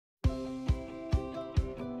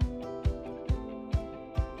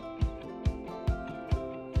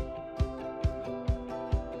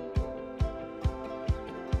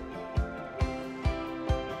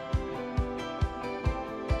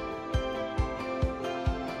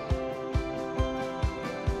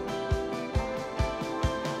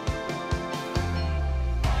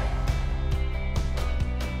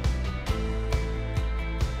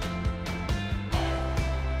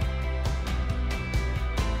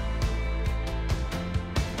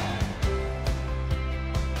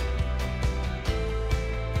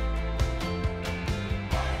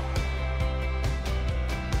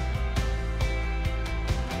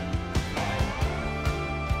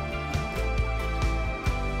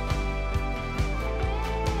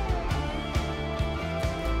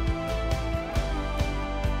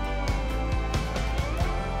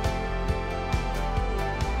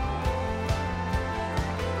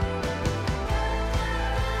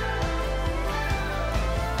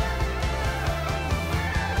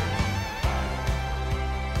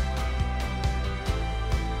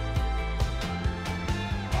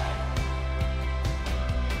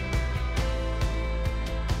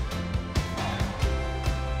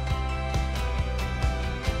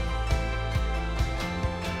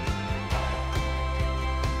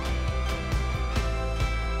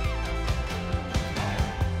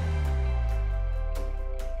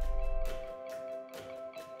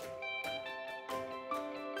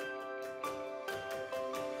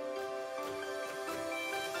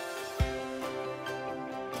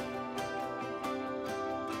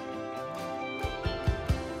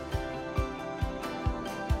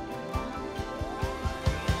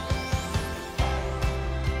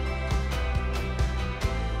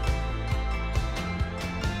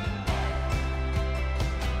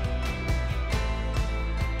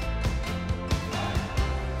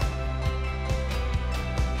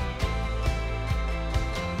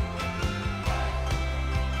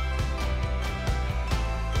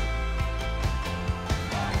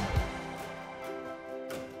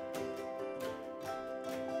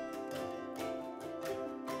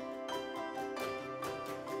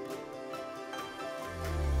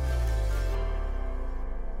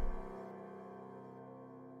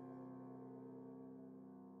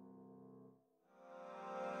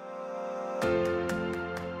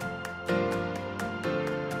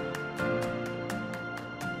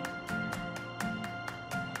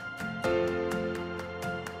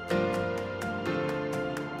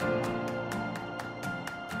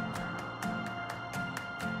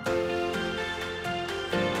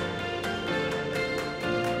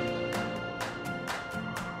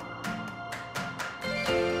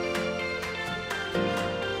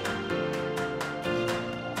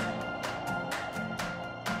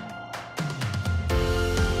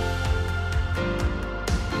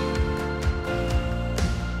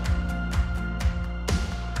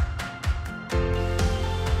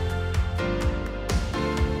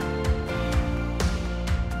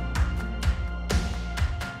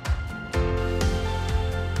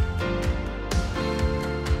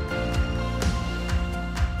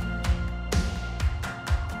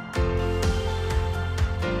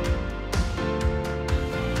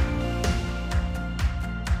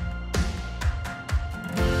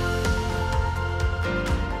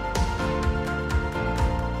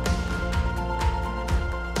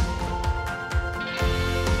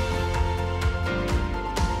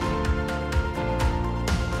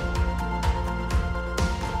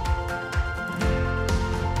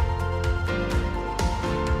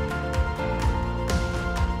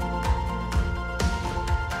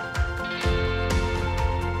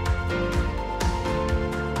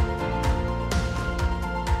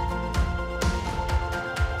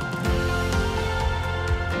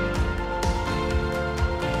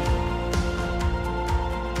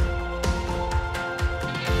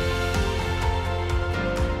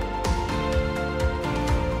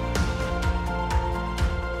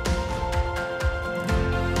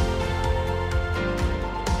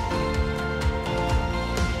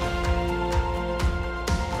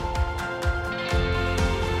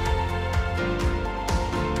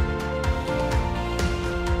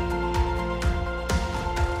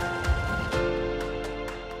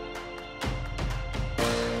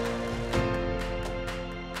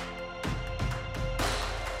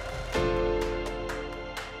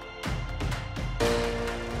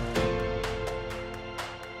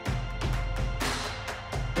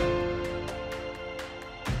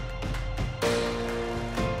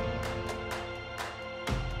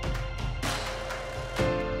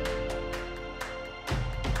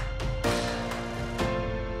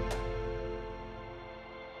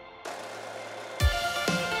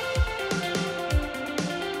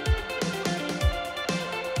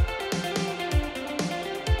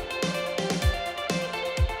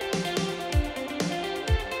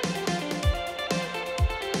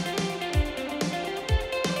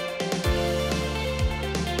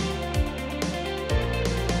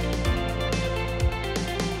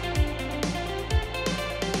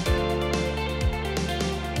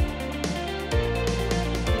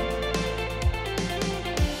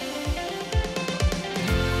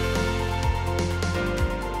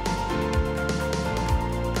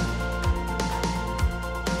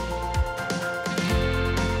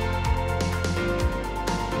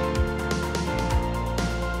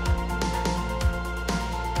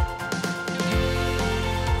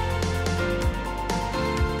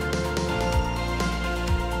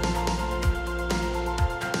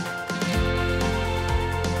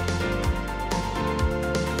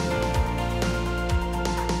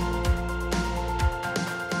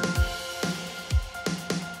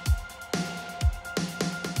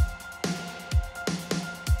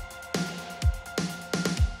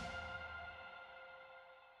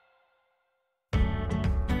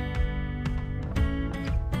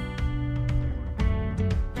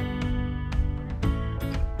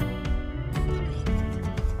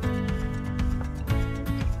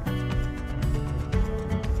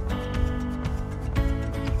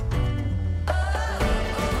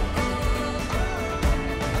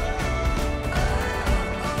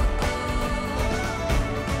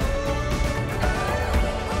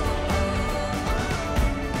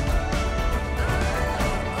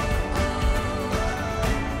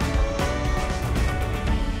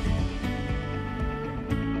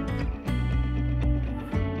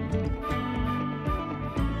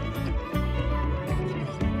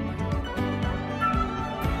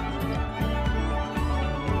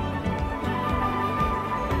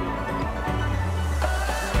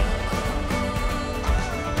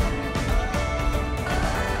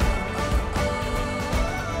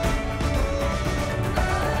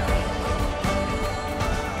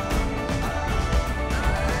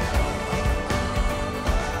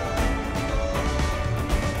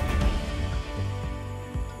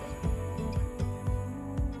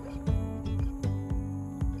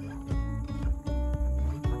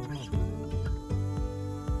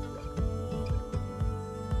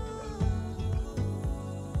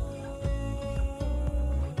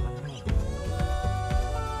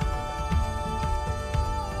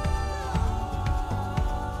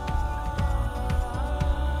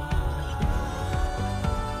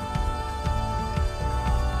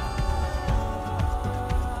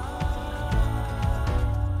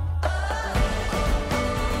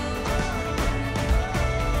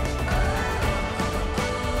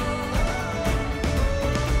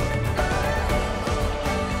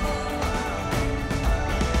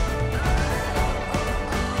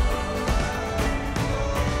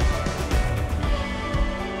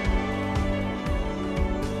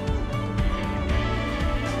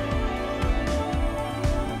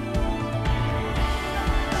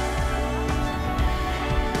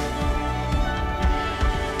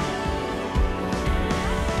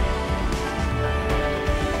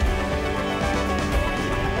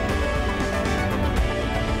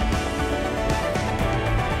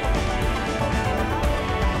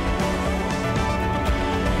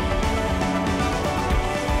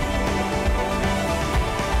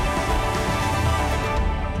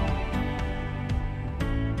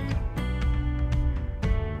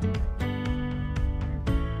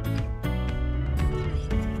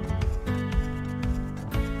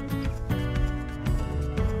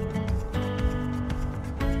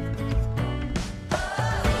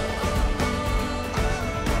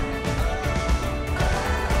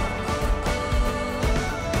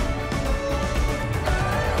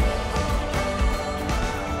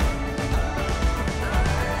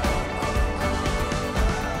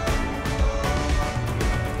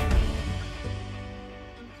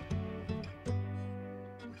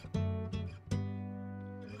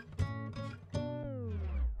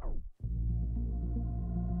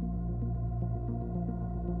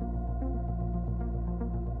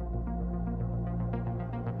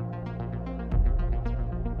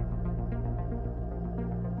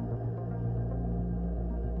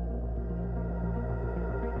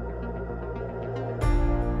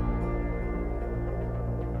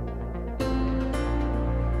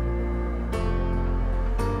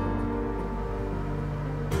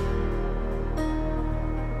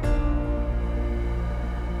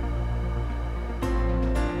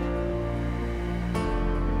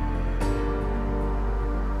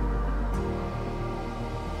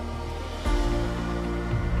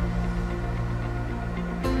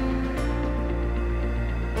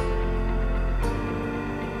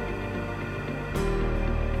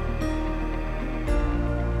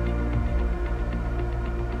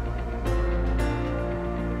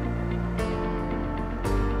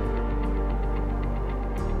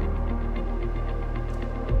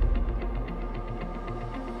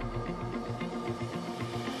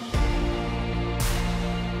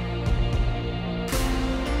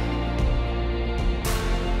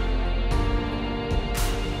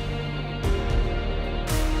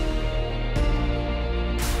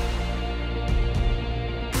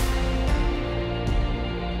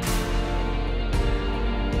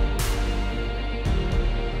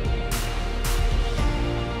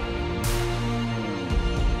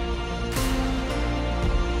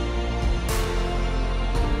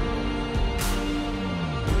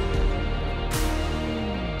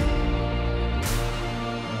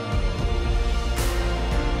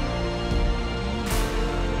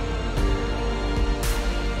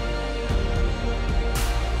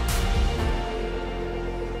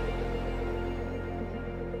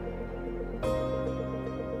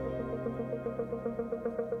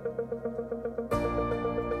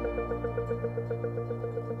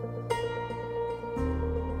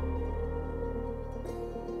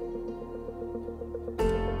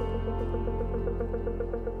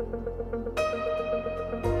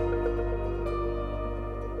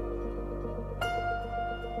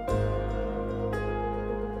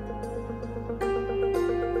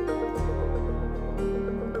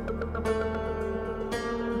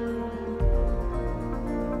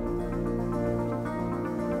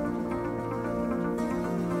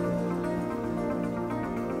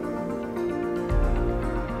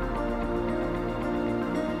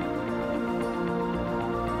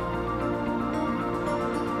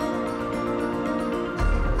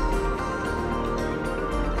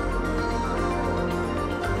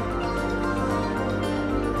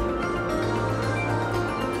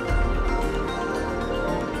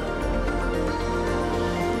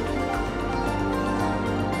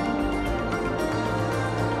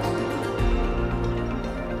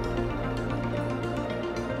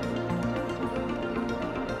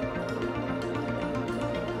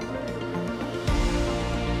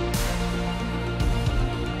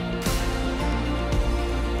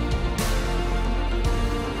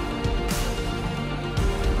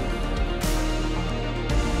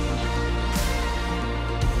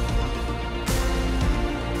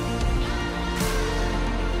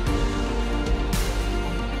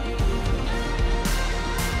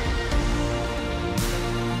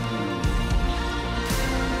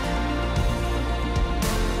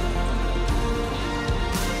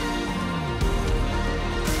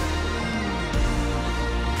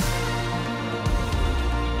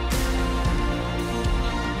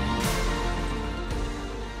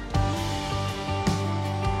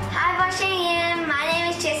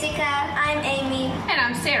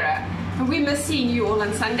Sarah, and we miss seeing you all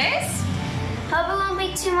on Sundays. Hope it won't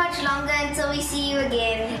be too much longer until we see you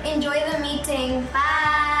again. Enjoy the meeting.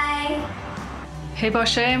 Bye. Hey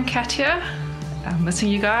Bosch AM, Kat here. I'm missing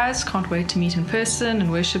you guys. Can't wait to meet in person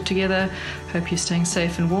and worship together. Hope you're staying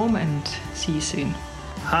safe and warm, and see you soon.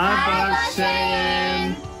 Hi Bosch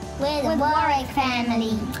AM. We're the Warwick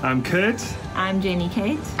family. I'm Kurt. I'm Jenny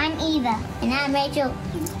Kate. I'm Eva. And I'm Rachel.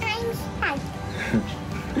 I'm Spike.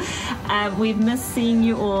 We've missed seeing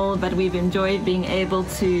you all, but we've enjoyed being able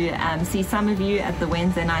to see some of you at the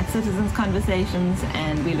Wednesday night Citizens Conversations,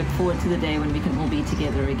 and we look forward to the day when we can all be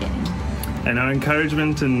together again. And our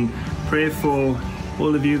encouragement and prayer for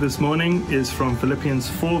all of you this morning is from Philippians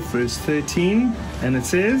 4 verse 13, and it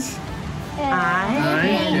says, I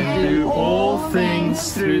can do all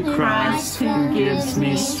things through Christ who gives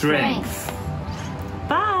me strength.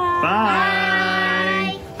 Bye.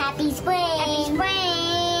 Bye. Happy spring. Happy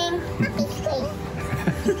spring. Happy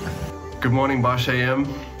spring. Good morning, Bosch AM.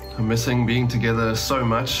 I'm missing being together so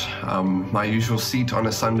much. My usual seat on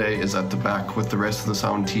a Sunday is at the back with the rest of the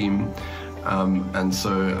sound team. And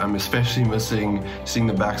so I'm especially missing seeing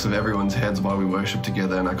the backs of everyone's heads while we worship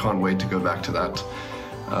together, and I can't wait to go back to that.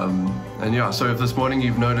 And yeah, so if this morning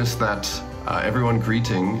you've noticed that everyone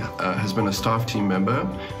greeting has been a staff team member,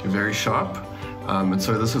 you're very sharp. And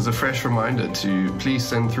so this is a fresh reminder to please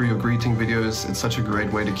send through your greeting videos. It's such a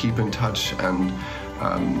great way to keep in touch, and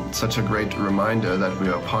such a great reminder that we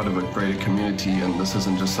are part of a greater community, and this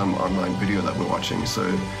isn't just some online video that we're watching. So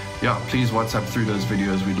yeah, please WhatsApp through those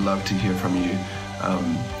videos. We'd love to hear from you.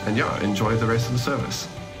 And yeah, enjoy the rest of the service.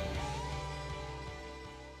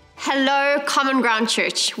 Hello, Common Ground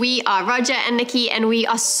Church. We are Roger and Nikki, and we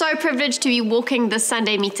are so privileged to be walking this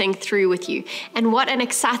Sunday meeting through with you. And what an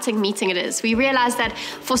exciting meeting it is. We realize that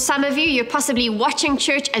for some of you, you're possibly watching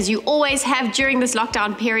church as you always have during this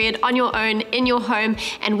lockdown period on your own, in your home,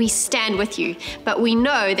 and we stand with you. But we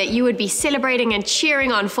know that you would be celebrating and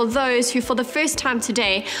cheering on for those who, for the first time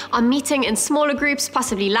today, are meeting in smaller groups,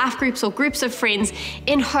 possibly life groups or groups of friends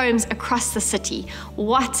in homes across the city.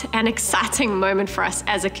 What an exciting moment for us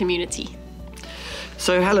as a community.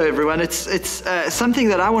 So hello everyone, it's something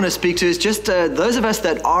that I want to speak to is just those of us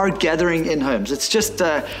that are gathering in homes. It's just,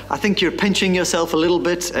 I think you're pinching yourself a little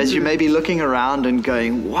bit as you may be looking around and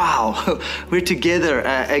going, wow, we're together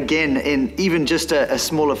again in even just a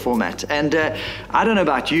smaller format. And I don't know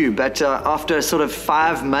about you, but after sort of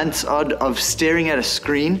 5 months odd of staring at a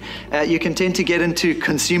screen, you can tend to get into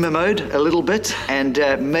consumer mode a little bit, and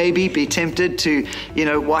maybe be tempted to,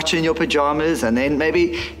 watch in your pajamas, and then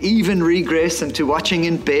maybe even regress into watching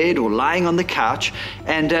in bed or lying on the couch.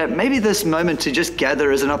 And maybe this moment to just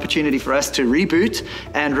gather is an opportunity for us to reboot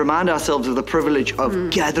and remind ourselves of the privilege of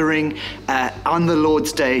gathering on the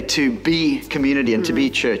Lord's Day to be community and to be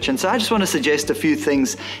church. And so I just want to suggest a few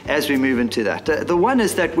things as we move into that. The one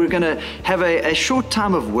is that we're going to have a short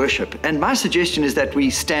time of worship, and my suggestion is that we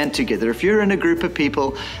stand together. If you're in a group of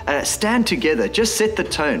people, stand together, just set the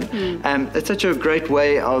tone. It's such a great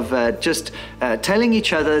way of just telling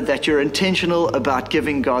each other that you're intentional about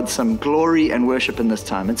giving God some glory and worship in this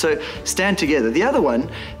time. And so stand together. The other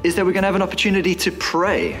one is that we're going to have an opportunity to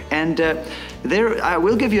pray. And there, I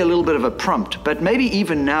will give you a little bit of a prompt, but maybe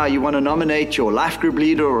even now you want to nominate your life group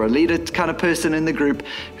leader or a leader kind of person in the group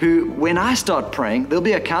who, when I start praying, there'll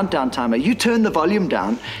be a countdown timer. You turn the volume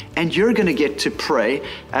down and you're going to get to pray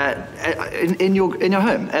in your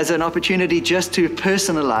home as an opportunity just to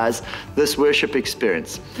personalize this worship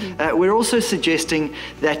experience. We're also suggesting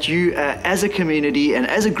that you, as a community and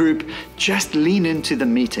as a group, just lean into the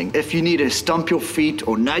meeting. If you need to stomp your feet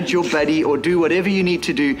or nudge your buddy or do whatever you need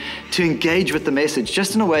to do to engage with the message,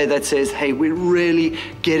 just in a way that says, hey, we're really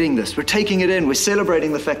getting this. We're taking it in. We're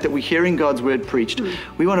celebrating the fact that we're hearing God's word preached.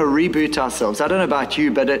 We want to reboot ourselves. I don't know about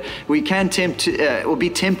you, but we can be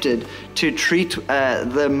tempted to treat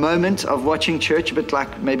the moment of watching church a bit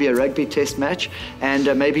like maybe a rugby test match,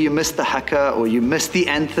 and maybe you missed the haka or you missed the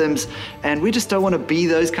anthems, and we just don't want to be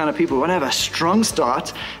those kind of people. We want to have a strong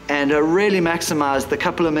start and really maximize the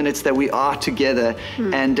couple of minutes that we are together,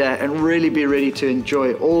 and really be ready to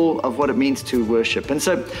enjoy all of what it means to worship. And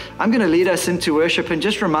so I'm going to lead us into worship and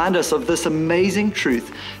just remind us of this amazing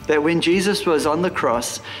truth that when Jesus was on the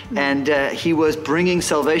cross and he was bringing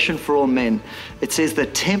salvation for all men, it says the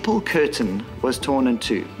temple curtain was torn in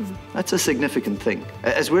two. That's a significant thing.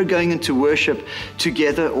 As we're going into worship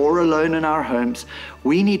together or alone in our homes,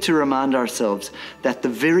 we need to remind ourselves that the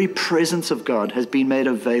very presence of God has been made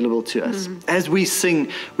available to us. As we sing,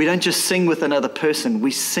 we don't just sing with another person, we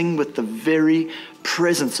sing with the very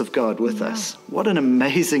presence of God with us. What an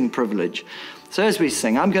amazing privilege. So as we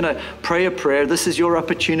sing, I'm going to pray a prayer. This is your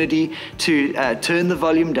opportunity to turn the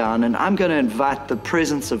volume down, and I'm going to invite the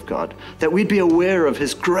presence of God, that we'd be aware of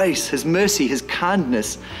his grace, his mercy, his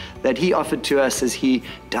kindness that he offered to us as he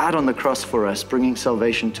died on the cross for us, bringing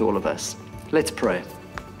salvation to all of us. Let's pray.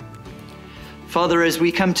 Father, as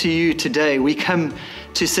we come to you today, we come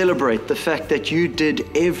to celebrate the fact that you did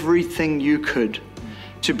everything you could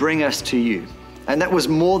to bring us to you. And that was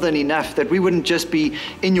more than enough, that we wouldn't just be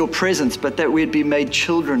in your presence, but that we'd be made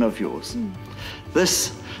children of yours.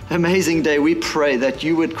 This amazing day, we pray that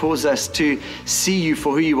you would cause us to see you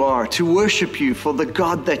for who you are, to worship you for the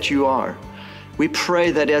God that you are. We pray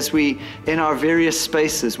that as we, in our various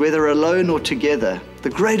spaces, whether alone or together, the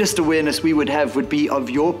greatest awareness we would have would be of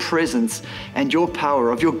your presence and your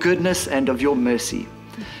power, of your goodness and of your mercy.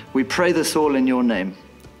 We pray this all in your name,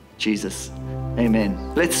 Jesus.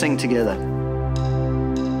 Amen. Let's sing together.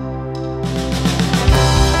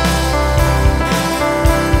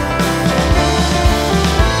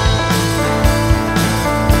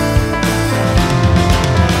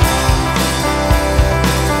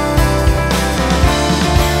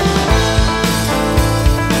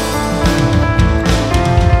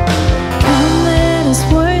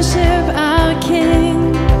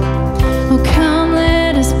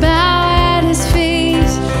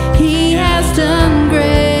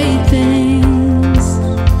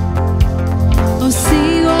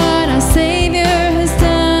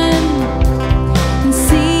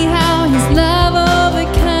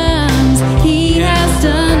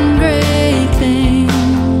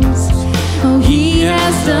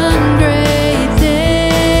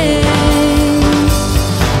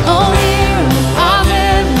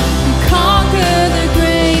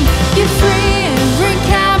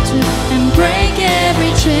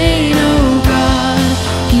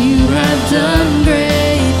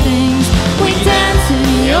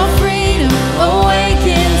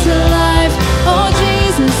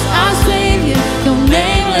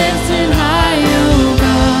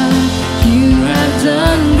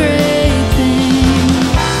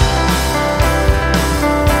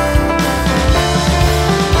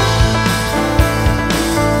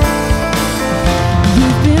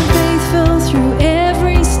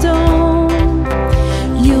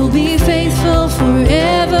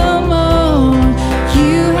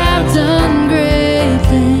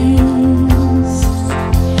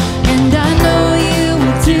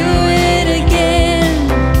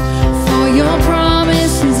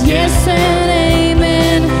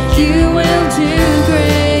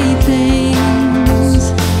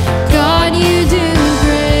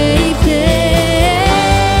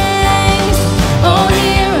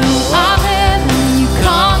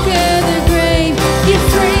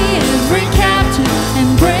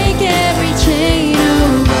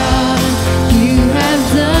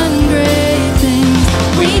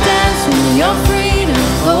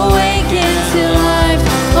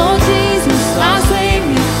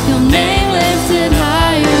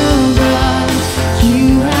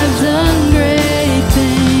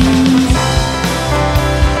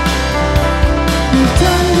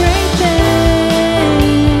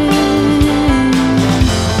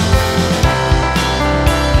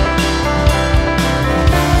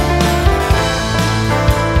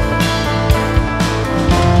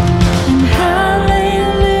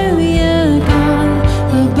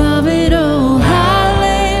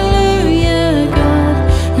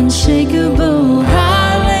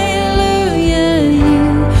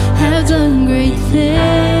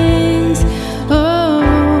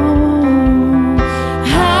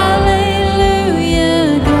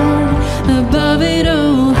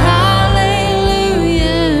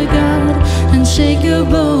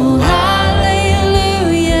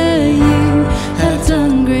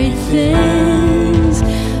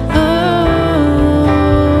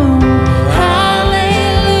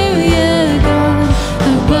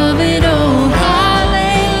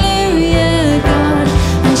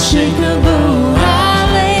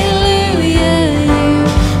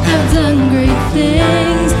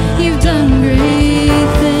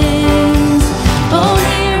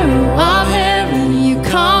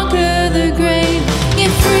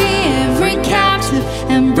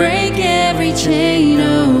 chain,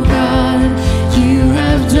 oh God.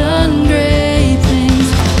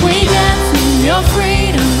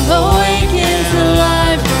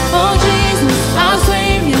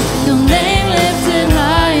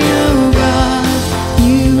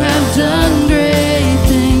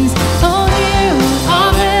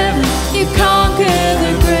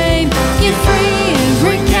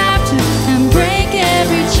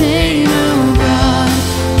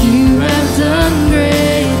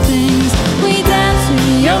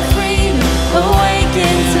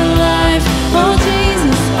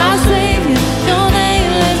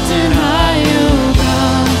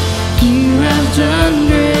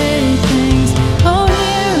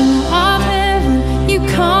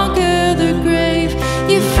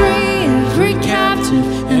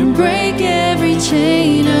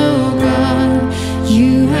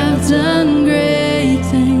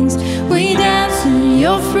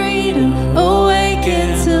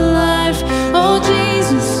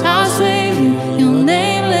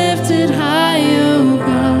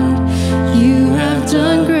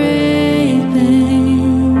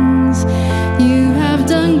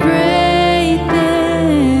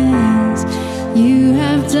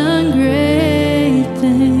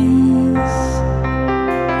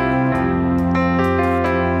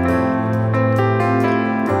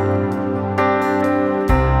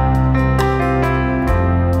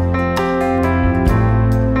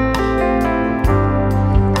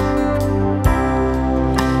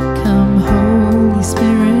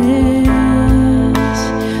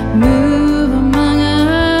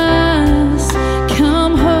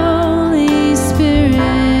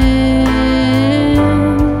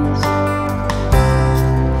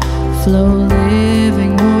 Flow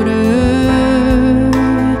living water,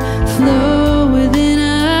 flow within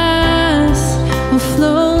us. Oh,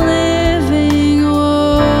 flow living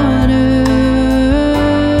water.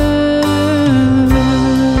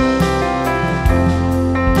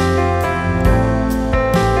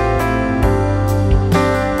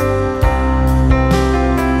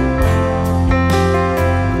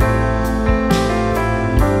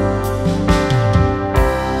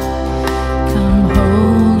 Come,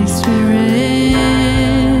 Holy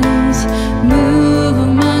Spirit, move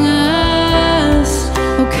among us.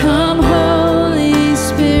 Oh, come, Holy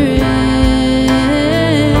Spirit.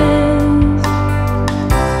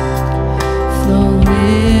 Flow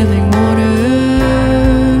living water,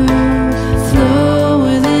 flow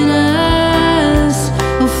within us.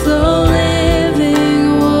 Oh, flow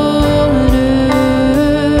living water.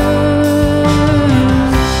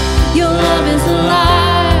 Your love is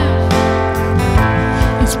alive.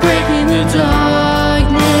 It's breaking the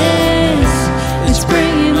darkness. It's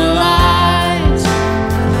bringing the light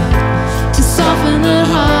to soften the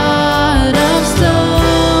heart of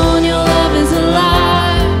stone. Your love is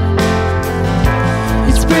alive.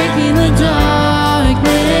 It's breaking the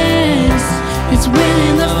darkness. It's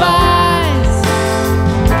winning the fight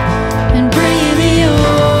and bringing the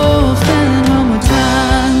orphan home.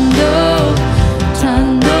 Tando,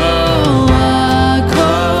 tando,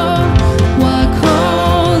 wako, wako,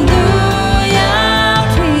 luya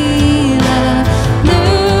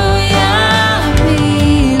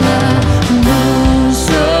pila,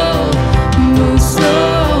 muso, muso,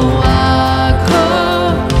 wako,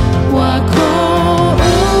 wako,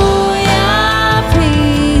 uya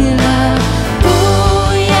pila,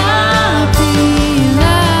 uya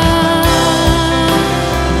pila.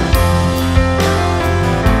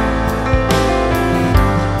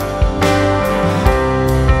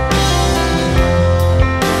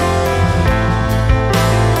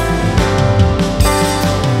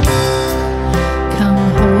 Come,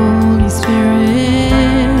 Holy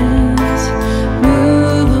Spirit,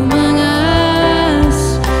 move among us.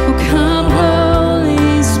 Oh, come,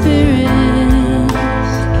 Holy Spirit.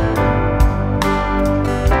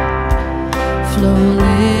 Flow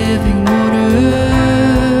living water,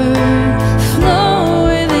 flow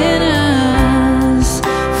within us.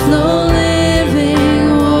 Flow living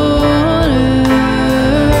water.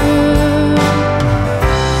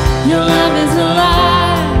 Your love is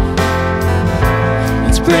alive.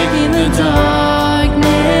 It's breaking the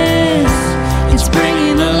darkness. It's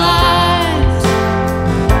bringing the light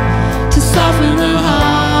to soften the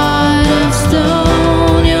heart of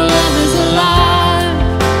stone. Your love is alive.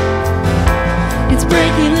 It's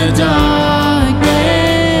breaking the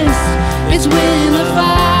darkness. It's winning the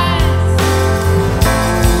fight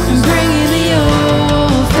and bringing the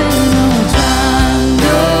orphan home.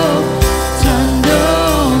 Tando, tando,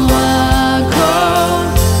 wako,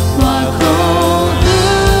 wako,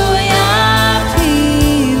 luya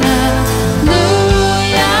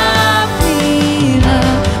pila,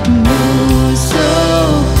 muso,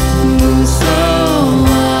 muso,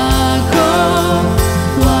 wako,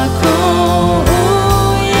 wako,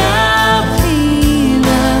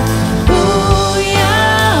 uya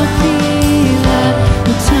pila,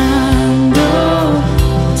 tando,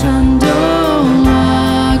 tando,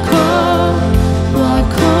 wako,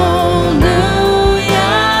 wako,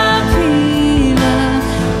 luya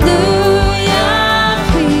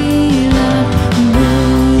pila,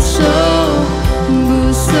 muso,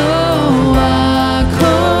 muso,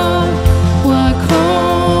 wako, wako,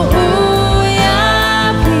 uya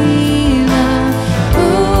pila,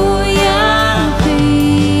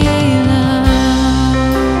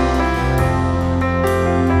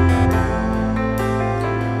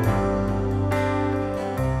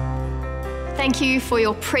 Thank you for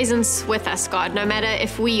your presence with us, God. No matter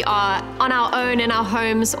if we are on our own in our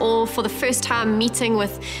homes or for the first time meeting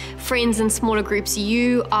with friends in smaller groups,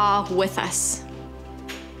 you are with us.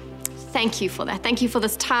 Thank you for that. Thank you for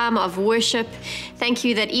this time of worship. Thank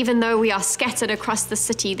you that even though we are scattered across the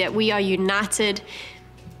city, that we are united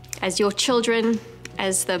as your children,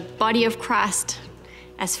 as the body of Christ,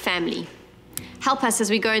 as family. Help us as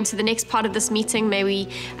we go into the next part of this meeting. May we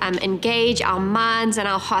engage our minds and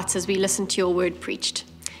our hearts as we listen to your word preached.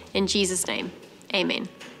 In Jesus' name, amen.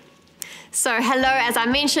 So hello, as I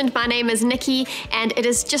mentioned, my name is Nikki, and it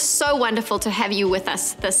is just so wonderful to have you with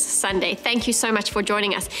us this Sunday. Thank you so much for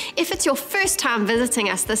joining us. If it's your first time visiting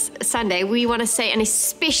us this Sunday, we want to say an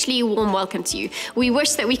especially warm welcome to you. We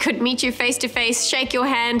wish that we could meet you face to face, shake your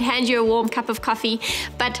hand you a warm cup of coffee,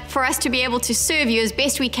 but for us to be able to serve you as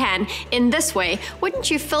best we can in this way, wouldn't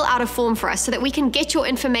you fill out a form for us so that we can get your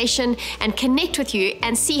information and connect with you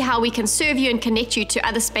and see how we can serve you and connect you to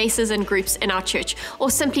other spaces and groups in our church, or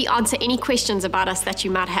simply answer any questions about us that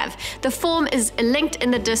you might have. The form is linked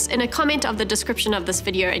in a comment of the description of this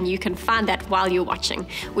video, and you can find that while you're watching.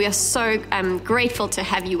 We are so grateful to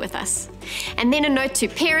have you with us. And then a note to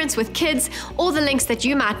parents with kids, all the links that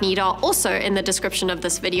you might need are also in the description of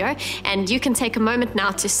this video, and you can take a moment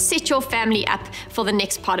now to set your family up for the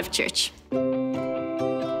next part of church.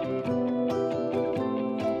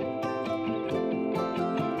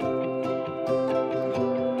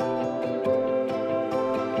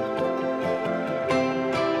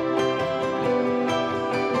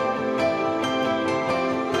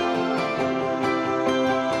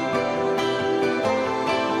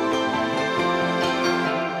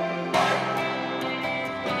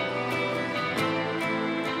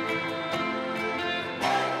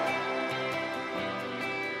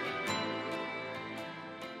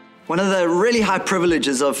 One of the really high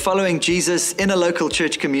privileges of following Jesus in a local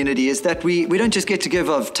church community is that we don't just get to give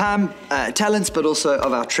of time, talents, but also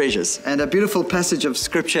of our treasures. And a beautiful passage of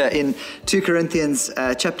scripture in 2 Corinthians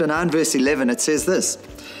chapter 9, verse 11, it says this: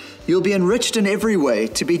 "You'll be enriched in every way,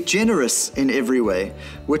 to be generous in every way,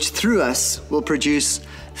 which through us will produce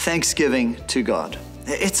thanksgiving to God."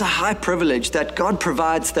 It's a high privilege that God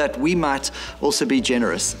provides that we might also be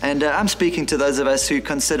generous. And I'm speaking to those of us who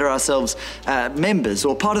consider ourselves members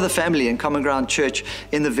or part of the family in Common Ground Church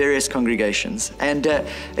in the various congregations. And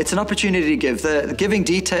it's an opportunity to give. The giving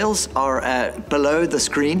details are below the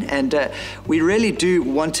screen. And we really do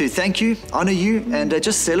want to thank you, honor you, and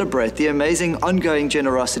just celebrate the amazing ongoing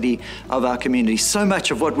generosity of our community. So much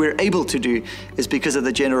of what we're able to do is because of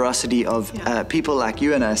the generosity of people like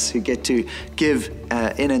you and us who get to give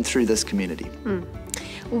in and through this community.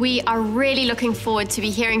 We are really looking forward to be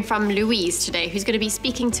hearing from Louise today, who's going to be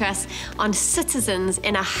speaking to us on citizens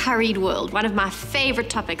in a hurried world, one of my favorite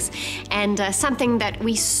topics, and something that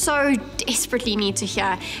we so desperately need to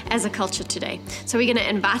hear as a culture today. So we're going to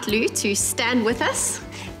invite Lou to stand with us.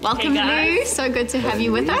 Welcome, Lou. So good to have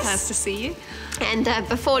you with us. Nice to see you. And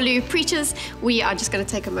before Lou preaches, we are just going to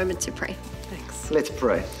take a moment to pray. Thanks. Let's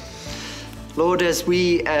pray. Lord, as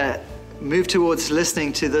we move towards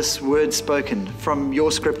listening to this word spoken from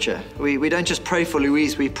your scripture, we don't just pray for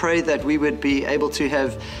Louise, we pray that we would be able to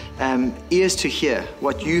have ears to hear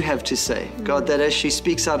what you have to say. God, that as she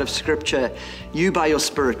speaks out of scripture, you by your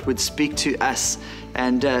Spirit would speak to us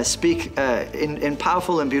and speak in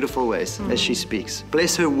powerful and beautiful ways as she speaks.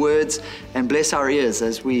 Bless her words and bless our ears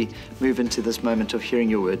as we move into this moment of hearing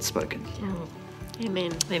your word spoken.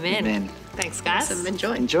 Amen. Amen. Amen. Thanks, guys. Awesome.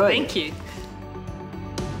 Enjoy. Enjoy. Thank you.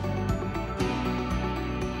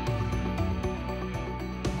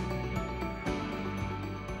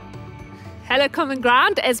 Hello, Common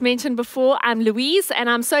Ground. As mentioned before, I'm Louise, and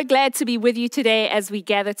I'm so glad to be with you today as we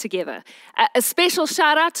gather together. A special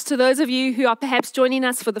shout out to those of you who are perhaps joining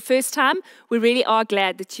us for the first time. We really are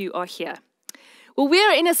glad that you are here. Well,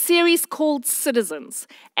 we're in a series called Citizens,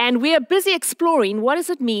 and we are busy exploring what does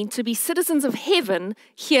it mean to be citizens of heaven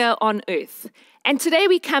here on earth. And today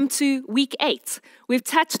we come to week 8. We've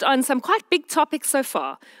touched on some quite big topics so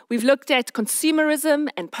far. We've looked at consumerism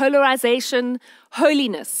and polarization,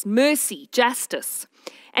 holiness, mercy, justice.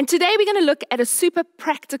 And today we're going to look at a super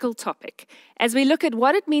practical topic as we look at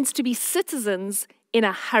what it means to be citizens in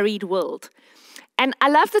a hurried world. And I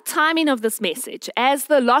love the timing of this message. As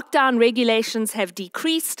the lockdown regulations have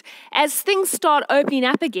decreased, as things start opening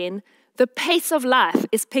up again, the pace of life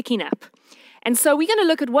is picking up. And so we're going to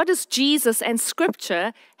look at what does Jesus and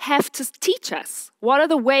Scripture have to teach us? What are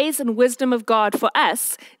the ways and wisdom of God for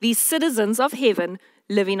us, these citizens of heaven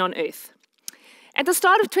living on earth? At the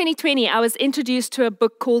start of 2020, I was introduced to a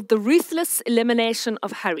book called The Ruthless Elimination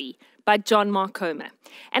of Hurry by John Mark Comer.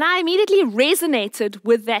 And I immediately resonated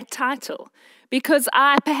with that title because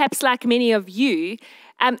I, perhaps like many of you,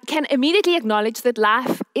 can immediately acknowledge that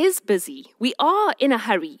life is busy. We are in a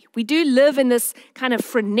hurry. We do live in this kind of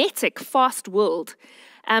frenetic, fast world.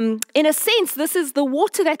 In a sense, this is the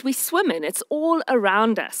water that we swim in. It's all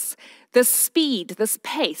around us. This speed, this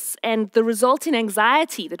pace, and the resulting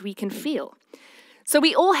anxiety that we can feel. So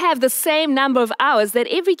we all have the same number of hours that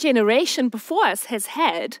every generation before us has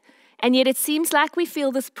had, and yet it seems like we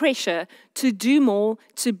feel this pressure to do more,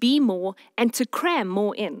 to be more, and to cram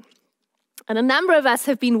more in. And a number of us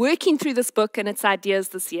have been working through this book and its ideas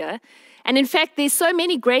this year. And in fact, there's so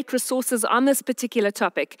many great resources on this particular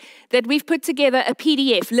topic that we've put together a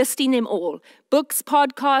PDF listing them all. Books,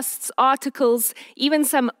 podcasts, articles, even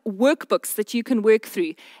some workbooks that you can work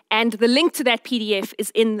through. And the link to that PDF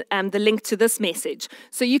is in the link to this message.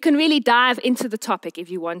 So you can really dive into the topic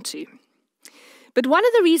if you want to. But one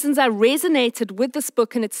of the reasons I resonated with this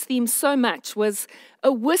book and its theme so much was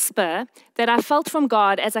a whisper that I felt from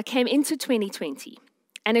God as I came into 2020.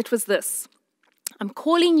 And it was this: I'm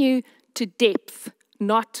calling you to depth,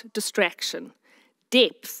 not distraction.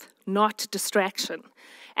 Depth, not distraction.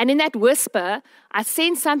 And in that whisper, I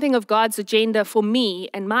sense something of God's agenda for me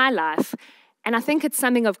and my life, and I think it's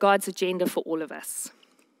something of God's agenda for all of us.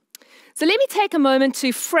 So let me take a moment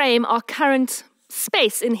to frame our current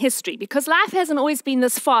space in history, because life hasn't always been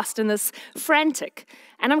this fast and this frantic.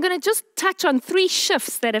 And I'm going to just touch on 3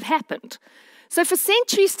 shifts that have happened. So for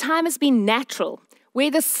centuries, time has been natural,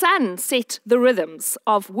 where the sun set the rhythms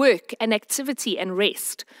of work and activity and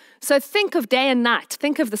rest. So think of day and night,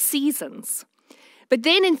 think of the seasons. But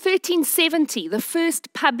then in 1370, the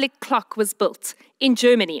first public clock was built in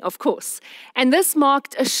Germany, of course. And this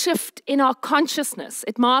marked a shift in our consciousness.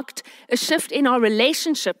 It marked a shift in our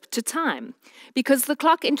relationship to time, because the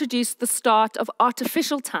clock introduced the start of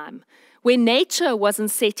artificial time, where nature wasn't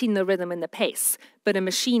setting the rhythm and the pace, but a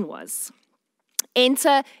machine was.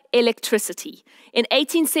 Enter electricity. In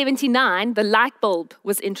 1879, the light bulb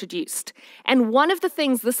was introduced. And one of the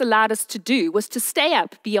things this allowed us to do was to stay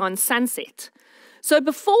up beyond sunset. So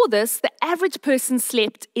before this, the average person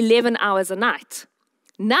slept 11 hours a night.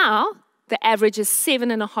 Now, the average is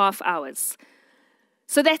 7.5 hours.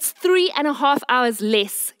 So that's 3.5 hours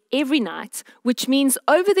less every night, which means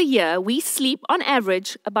over the year, we sleep on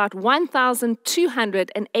average about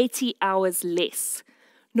 1,280 hours less.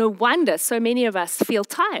 No wonder so many of us feel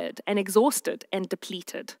tired and exhausted and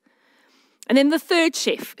depleted. And then the third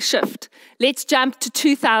shift, let's jump to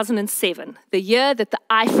 2007, the year that the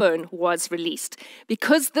iPhone was released,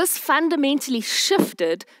 because this fundamentally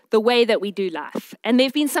shifted the way that we do life. And there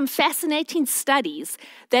have been some fascinating studies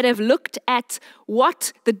that have looked at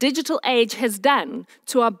what the digital age has done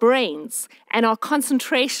to our brains and our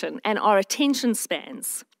concentration and our attention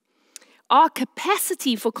spans. Our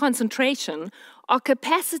capacity for concentration, our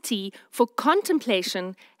capacity for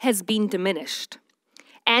contemplation has been diminished.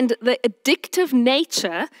 And the addictive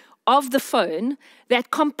nature of the phone,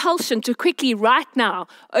 that compulsion to quickly right now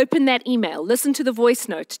open that email, listen to the voice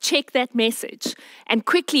note, check that message, and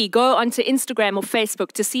quickly go onto Instagram or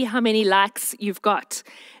Facebook to see how many likes you've got.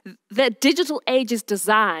 The digital age is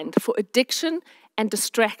designed for addiction and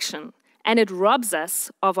distraction, and it robs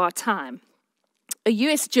us of our time. A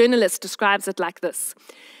US journalist describes it like this: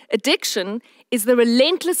 addiction is the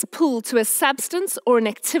relentless pull to a substance or an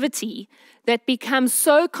activity that becomes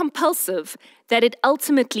so compulsive that it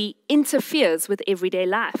ultimately interferes with everyday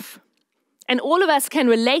life. And all of us can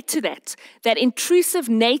relate to that intrusive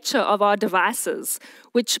nature of our devices,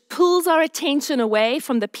 which pulls our attention away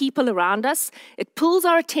from the people around us. It pulls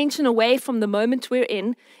our attention away from the moment we're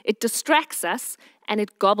in. It distracts us, and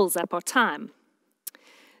it gobbles up our time.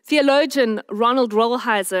 Theologian Ronald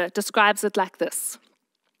Rolheiser describes it like this: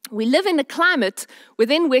 we live in a climate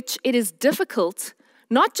within which it is difficult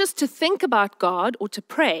not just to think about God or to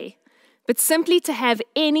pray, but simply to have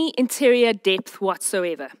any interior depth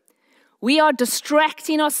whatsoever. We are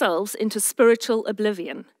distracting ourselves into spiritual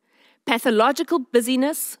oblivion. Pathological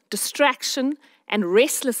busyness, distraction, and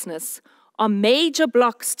restlessness are major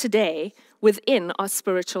blocks today within our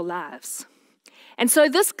spiritual lives. And so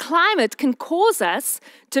this climate can cause us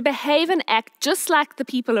to behave and act just like the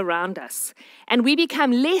people around us. And we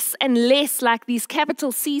become less and less like these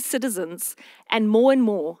capital C citizens and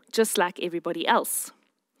more just like everybody else.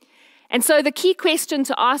 And so the key question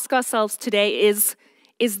to ask ourselves today is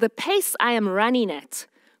the pace I am running at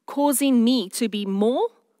causing me to be more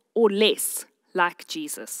or less like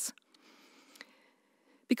Jesus?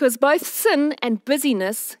 Because both sin and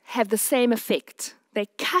busyness have the same effect. They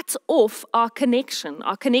cut off our connection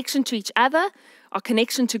to each other, our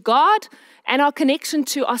connection to God, and our connection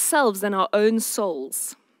to ourselves and our own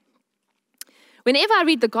souls. Whenever I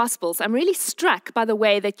read the Gospels, I'm really struck by the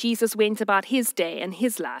way that Jesus went about his day and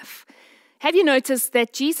his life. Have you noticed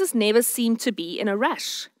that Jesus never seemed to be in a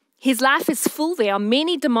rush? His life is full. There are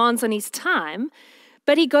many demands on his time,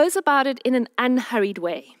 but he goes about it in an unhurried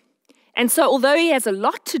way. And so although he has a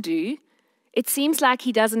lot to do, it seems like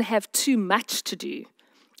he doesn't have too much to do.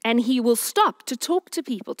 And he will stop to talk to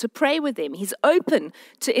people, to pray with them. He's open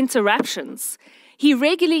to interruptions. He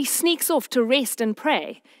regularly sneaks off to rest and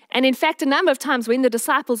pray. And in fact, a number of times when the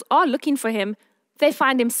disciples are looking for him, they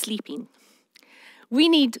find him sleeping. We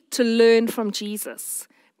need to learn from Jesus.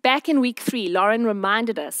 Back in week 3, Lauren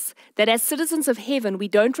reminded us that as citizens of heaven, we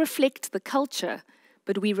don't reflect the culture,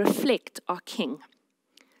 but we reflect our King.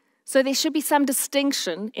 So there should be some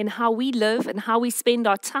distinction in how we live and how we spend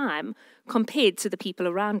our time compared to the people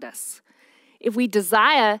around us. If we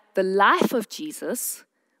desire the life of Jesus,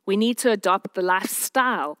 we need to adopt the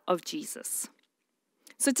lifestyle of Jesus.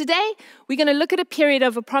 So today, we're going to look at a period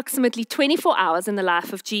of approximately 24 hours in the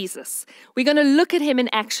life of Jesus. We're going to look at him in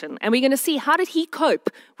action, and we're going to see how did he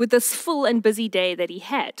cope with this full and busy day that he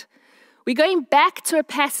had. We're going back to a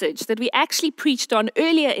passage that we actually preached on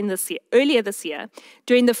earlier this year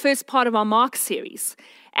during the first part of our Mark series.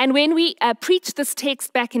 And when we preached this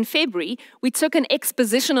text back in February, we took an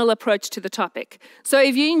expositional approach to the topic. So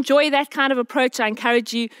if you enjoy that kind of approach, I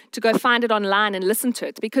encourage you to go find it online and listen to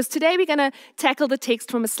it, because today we're going to tackle the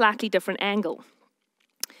text from a slightly different angle.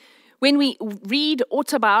 When we read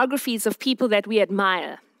autobiographies of people that we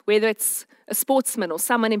admire, whether it's a sportsman or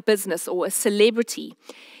someone in business or a celebrity,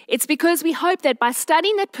 it's because we hope that by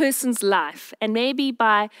studying that person's life and maybe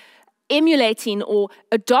by emulating or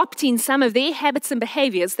adopting some of their habits and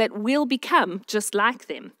behaviors, that we'll become just like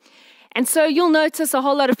them. And so you'll notice a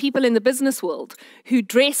whole lot of people in the business world who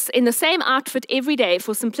dress in the same outfit every day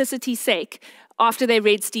for simplicity's sake after they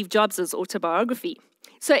read Steve Jobs' autobiography.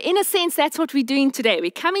 So in a sense, that's what we're doing today.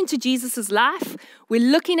 We're coming to Jesus' life, we're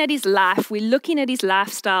looking at his life, we're looking at his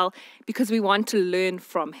lifestyle because we want to learn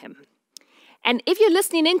from him. And if you're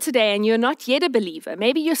listening in today and you're not yet a believer,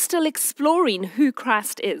 maybe you're still exploring who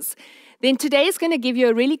Christ is, then today is going to give you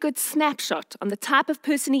a really good snapshot on the type of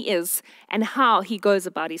person he is and how he goes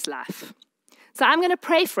about his life. So I'm going to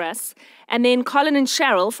pray for us, and then Colin and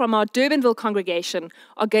Cheryl from our Durbanville congregation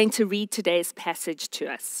are going to read today's passage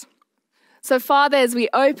to us. So Father, as we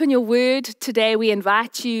open your word today, we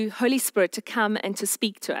invite you, Holy Spirit, to come and to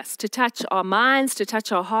speak to us, to touch our minds, to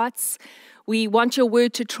touch our hearts. We want your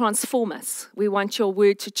word to transform us. We want your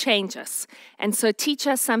word to change us. And so teach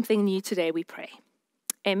us something new today, we pray.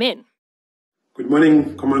 Amen. Good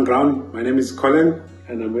morning, Common Ground. My name is Colin,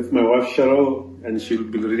 and I'm with my wife Cheryl, and she'll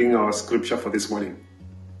be reading our scripture for this morning.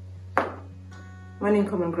 Morning,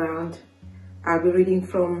 Common Ground. I'll be reading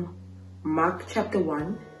from Mark chapter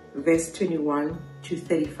 1, verse 21 to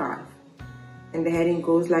 35. And the heading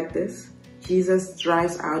goes like this: Jesus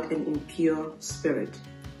drives out an impure spirit.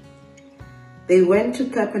 They went to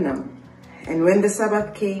Capernaum, and when the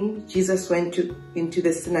Sabbath came, Jesus went into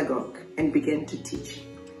the synagogue and began to teach.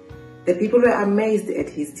 The people were amazed at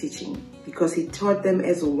his teaching, because he taught them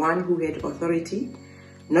as one who had authority,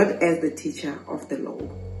 not as the teacher of the law.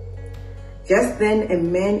 Just then a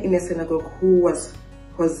man in a synagogue who was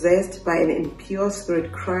possessed by an impure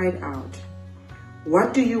spirit cried out,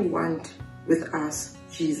 "What do you want with us,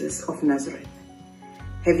 Jesus of Nazareth?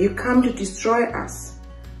 Have you come to destroy us?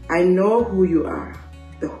 I know who you are,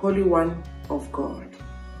 the Holy One of God."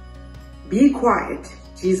 "Be quiet,"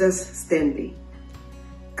 Jesus sternly.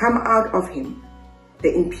 "Come out of him."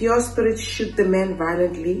 The impure spirit shook the man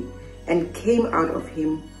violently and came out of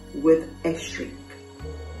him with a shriek.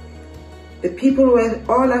 The people were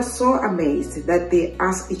all so amazed that they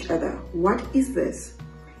asked each other, "What is this?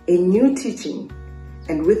 A new teaching,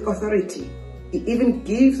 and with authority. He even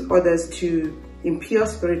gives orders to impure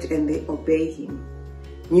spirits and they obey him."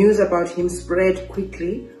 News about him spread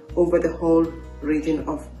quickly over the whole region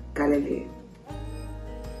of Galilee.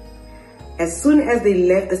 As soon as they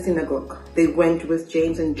left the synagogue, they went with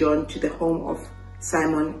James and John to the home of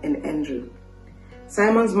Simon and Andrew.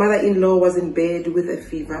 Simon's mother-in-law was in bed with a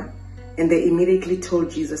fever, and they immediately told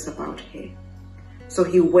Jesus about her. So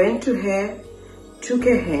he went to her, took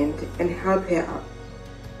her hand, and helped her up.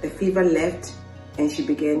 The fever left, and she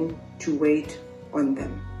began to wait on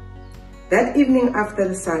them. That evening after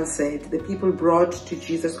the sunset, the people brought to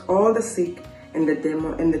Jesus all the sick and the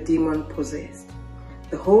demon-possessed.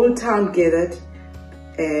 The whole town gathered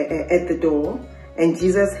at the door, and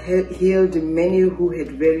Jesus healed many who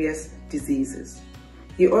had various diseases.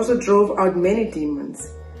 He also drove out many demons,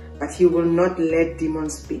 but he will not let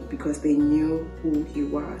demons speak because they knew who he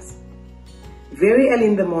was. Very early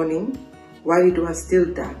in the morning, while it was still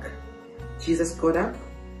dark, Jesus got up,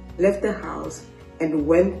 left the house, and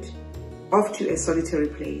went off to a solitary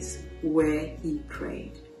place where he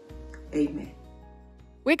prayed. Amen.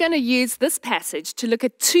 We're going to use this passage to look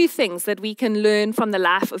at two things that we can learn from the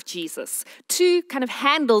life of Jesus. Two kind of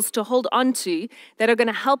handles to hold on to that are going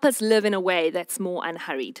to help us live in a way that's more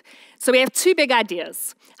unhurried. So we have two big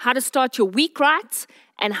ideas: how to start your week right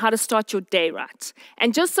and how to start your day right.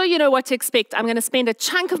 And just so you know what to expect, I'm going to spend a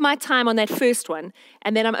chunk of my time on that first one,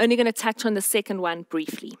 and then I'm only going to touch on the second one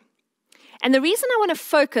briefly. And the reason I want to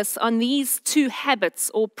focus on these 2 habits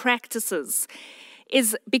or practices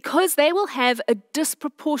is because they will have a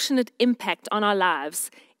disproportionate impact on our lives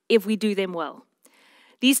if we do them well.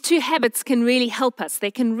 These 2 habits can really help us.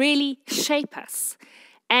 They can really shape us.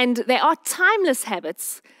 And they are timeless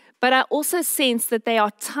habits, but I also sense that they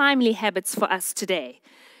are timely habits for us today.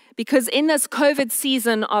 Because in this COVID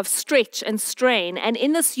season of stretch and strain, and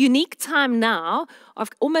in this unique time now of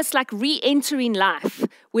almost like re-entering life,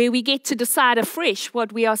 where we get to decide afresh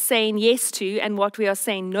what we are saying yes to and what we are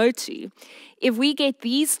saying no to, if we get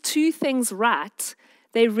these 2 things right,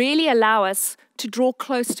 they really allow us to draw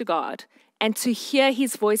close to God and to hear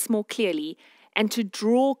his voice more clearly and to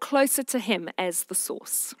draw closer to him as the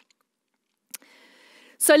source.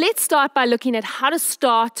 So let's start by looking at how to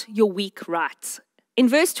start your week right. In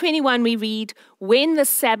verse 21, we read, when the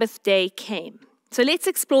Sabbath day came. So let's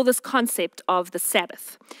explore this concept of the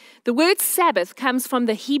Sabbath. The word Sabbath comes from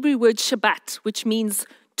the Hebrew word Shabbat, which means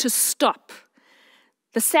to stop.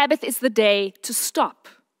 The Sabbath is the day to stop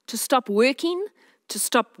working, to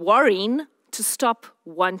stop worrying, to stop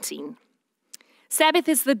wanting. Sabbath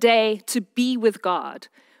is the day to be with God,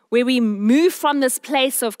 where we move from this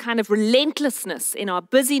place of kind of relentlessness in our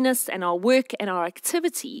busyness and our work and our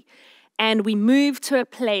activity, and we move to a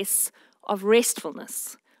place of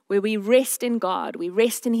restfulness, where we rest in God, we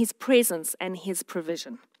rest in his presence and his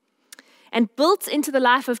provision. And built into the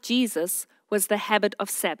life of Jesus was the habit of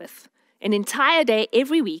Sabbath, an entire day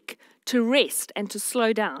every week to rest and to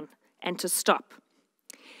slow down and to stop.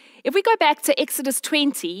 If we go back to Exodus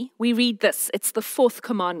 20, we read this. It's the 4th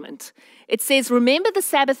commandment. It says, remember the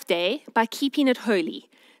Sabbath day by keeping it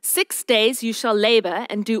holy. 6 days you shall labor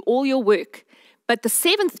and do all your work, but the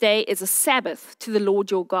 7th day is a Sabbath to the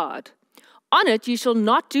Lord your God. On it you shall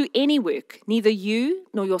not do any work, neither you,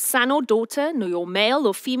 nor your son or daughter, nor your male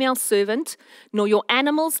or female servant, nor your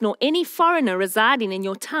animals, nor any foreigner residing in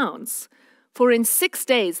your towns. For in 6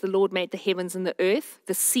 days the Lord made the heavens and the earth,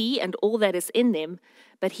 the sea and all that is in them,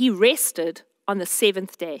 but he rested on the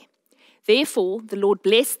 7th day. Therefore the Lord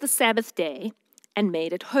blessed the Sabbath day and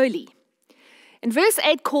made it holy. And verse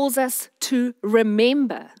 8 calls us to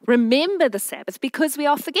remember the Sabbath, because we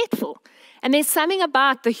are forgetful. And there's something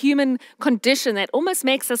about the human condition that almost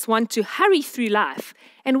makes us want to hurry through life.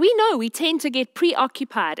 And we know we tend to get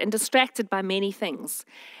preoccupied and distracted by many things.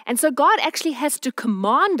 And so God actually has to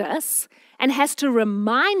command us and has to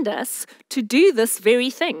remind us to do this very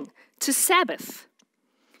thing, to Sabbath,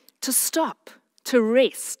 to stop, to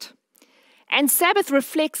rest. And Sabbath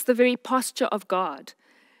reflects the very posture of God.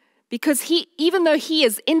 Because he, even though he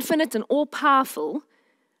is infinite and all-powerful,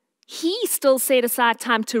 he still set aside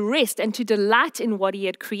time to rest and to delight in what he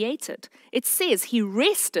had created. It says he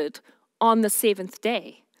rested on the 7th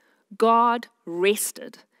day. God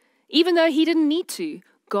rested. Even though he didn't need to,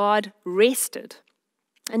 God rested.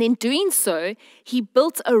 And in doing so, he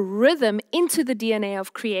built a rhythm into the DNA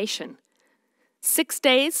of creation. 6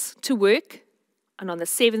 days to work, and on the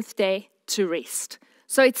 7th day to rest.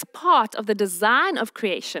 So it's part of the design of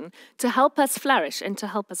creation to help us flourish and to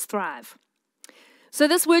help us thrive. So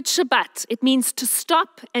this word Shabbat, it means to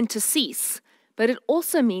stop and to cease, but it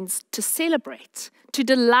also means to celebrate, to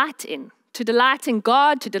delight in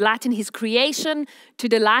God, to delight in his creation, to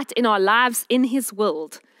delight in our lives in his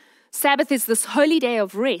world. Sabbath is this holy day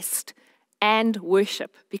of rest and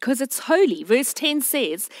worship, because it's holy. Verse 10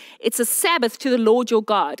 says, it's a Sabbath to the Lord your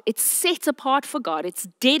God. It's set apart for God. It's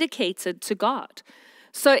dedicated to God.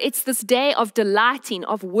 So it's this day of delighting,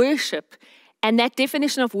 of worship, and that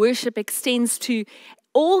definition of worship extends to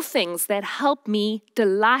all things that help me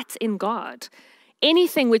delight in God.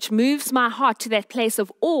 Anything which moves my heart to that place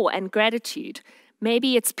of awe and gratitude.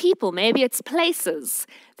 Maybe it's people, maybe it's places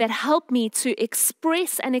that help me to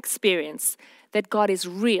express and experience that God is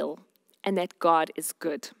real and that God is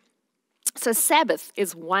good. So Sabbath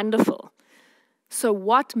is wonderful. So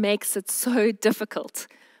what makes it so difficult?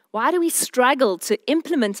 Why do we struggle to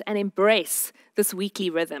implement and embrace this weekly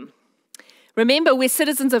rhythm? Remember, we're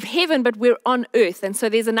citizens of heaven, but we're on earth. And so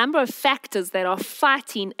there's a number of factors that are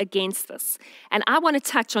fighting against this. And I want to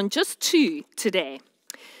touch on just 2 today.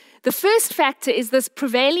 The first factor is this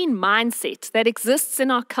prevailing mindset that exists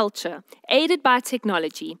in our culture, aided by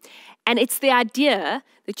technology. And it's the idea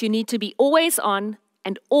that you need to be always on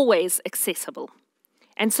and always accessible.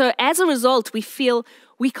 And so as a result, we feel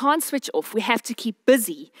we can't switch off. We have to keep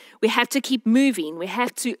busy. We have to keep moving. We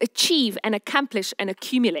have to achieve and accomplish and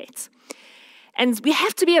accumulate. And we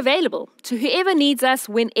have to be available to whoever needs us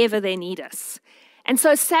whenever they need us. And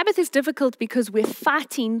so Sabbath is difficult because we're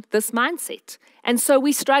fighting this mindset. And so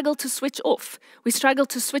we struggle to switch off. We struggle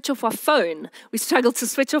to switch off our phone. We struggle to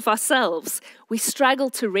switch off ourselves. We struggle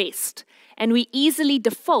to rest. And we easily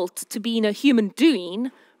default to being a human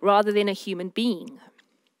doing rather than a human being.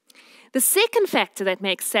 The second factor that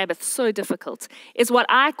makes Sabbath so difficult is what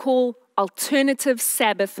I call alternative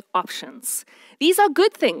Sabbath options. These are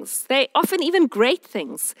good things. They're often even great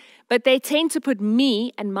things, but they tend to put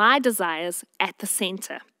me and my desires at the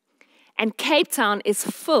center. And Cape Town is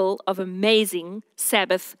full of amazing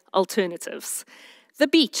Sabbath alternatives. The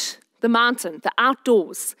beach, the mountain, the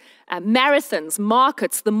outdoors, marathons,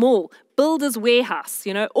 markets, the mall, builder's warehouse,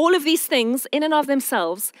 all of these things in and of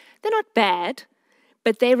themselves, they're not bad,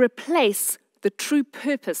 but they replace the true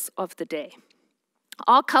purpose of the day.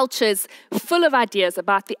 Our culture is full of ideas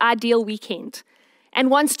about the ideal weekend and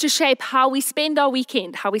wants to shape how we spend our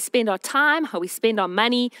weekend, how we spend our time, how we spend our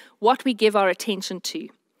money, what we give our attention to.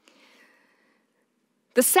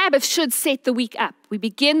 The Sabbath should set the week up. We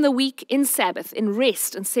begin the week in Sabbath, in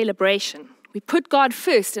rest and celebration. We put God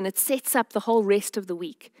first and it sets up the whole rest of the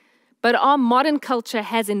week. But our modern culture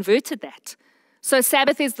has inverted that. So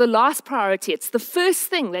Sabbath is the last priority. It's the first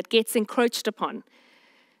thing that gets encroached upon.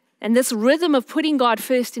 And this rhythm of putting God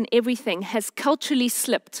first in everything has culturally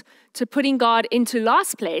slipped to putting God into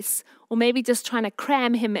last place, or maybe just trying to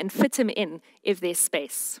cram him and fit him in if there's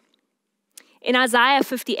space. In Isaiah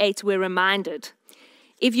 58, we're reminded,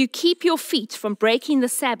 if you keep your feet from breaking the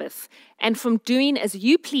Sabbath and from doing as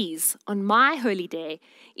you please on my holy day,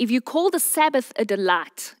 if you call the Sabbath a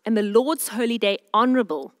delight and the Lord's holy day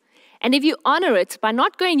honorable, and if you honor it by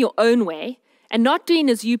not going your own way and not doing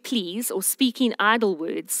as you please or speaking idle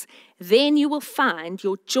words, then you will find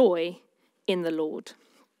your joy in the Lord.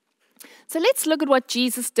 So let's look at what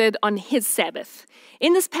Jesus did on his Sabbath.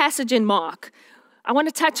 In this passage in Mark, I want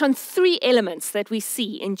to touch on 3 elements that we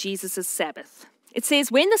see in Jesus' Sabbath. It says,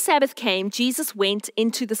 when the Sabbath came, Jesus went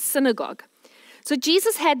into the synagogue. So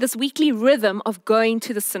Jesus had this weekly rhythm of going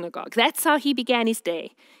to the synagogue. That's how he began his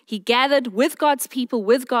day. He gathered with God's people,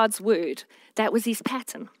 with God's word. That was his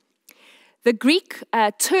pattern. The Greek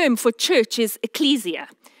term for church is ecclesia,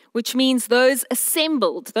 which means those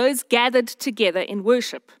assembled, those gathered together in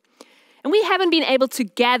worship. And we haven't been able to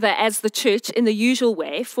gather as the church in the usual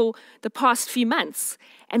way for the past few months.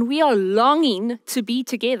 And we are longing to be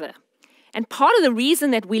together. And part of the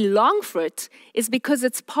reason that we long for it is because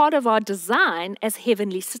it's part of our design as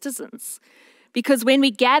heavenly citizens. Because when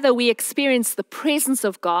we gather, we experience the presence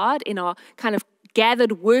of God in our kind of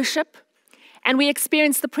gathered worship, and we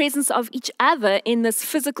experience the presence of each other in this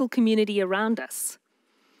physical community around us.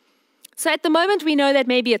 So at the moment, we know that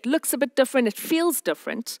maybe it looks a bit different, it feels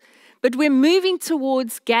different, but we're moving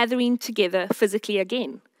towards gathering together physically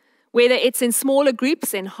again. Whether it's in smaller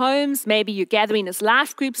groups, in homes, maybe you're gathering as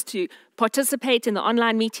life groups to participate in the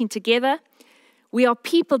online meeting together. We are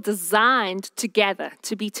people designed to gather,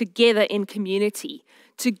 to be together in community,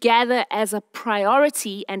 to gather as a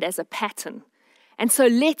priority and as a pattern. And so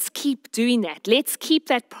let's keep doing that. Let's keep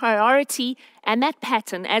that priority and that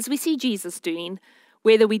pattern as we see Jesus doing,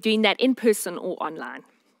 whether we're doing that in person or online.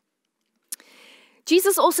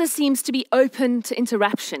 Jesus also seems to be open to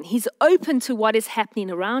interruption. He's open to what is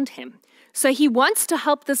happening around him. So he wants to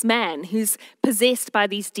help this man who's possessed by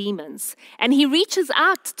these demons. And he reaches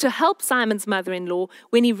out to help Simon's mother-in-law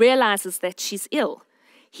when he realizes that she's ill.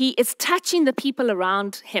 He is touching the people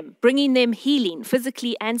around him, bringing them healing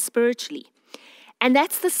physically and spiritually. And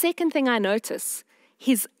that's the second thing I notice,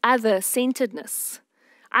 his other-centeredness.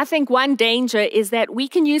 I think one danger is that we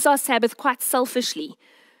can use our Sabbath quite selfishly.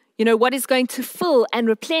 What is going to fill and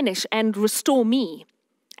replenish and restore me.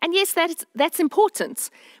 And yes, that's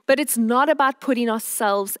important, but it's not about putting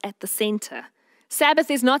ourselves at the center.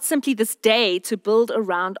 Sabbath is not simply this day to build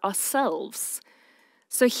around ourselves.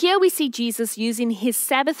 So here we see Jesus using his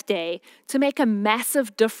Sabbath day to make a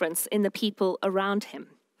massive difference in the people around him.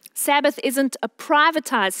 Sabbath isn't a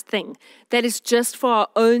privatized thing that is just for our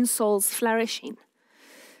own soul's flourishing.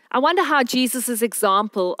 I wonder how Jesus'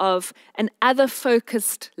 example of an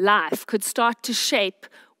other-focused life could start to shape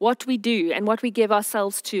what we do and what we give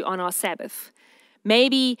ourselves to on our Sabbath.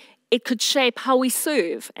 Maybe it could shape how we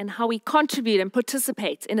serve and how we contribute and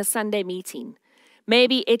participate in a Sunday meeting.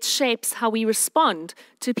 Maybe it shapes how we respond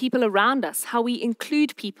to people around us, how we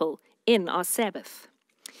include people in our Sabbath.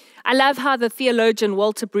 I love how the theologian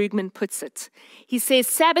Walter Brueggemann puts it. He says,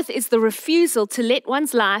 Sabbath is the refusal to let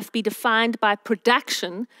one's life be defined by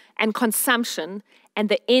production and consumption and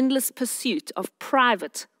the endless pursuit of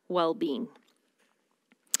private well-being.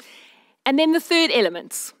 And then the third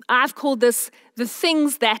element, I've called this the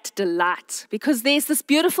things that delight, because there's this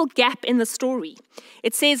beautiful gap in the story.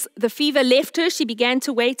 It says the fever left her, she began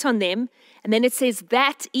to wait on them, and then it says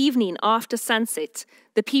that evening after sunset,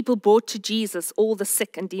 the people brought to Jesus all the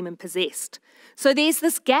sick and demon-possessed. So there's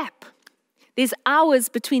this gap. There's hours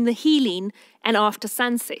between the healing and after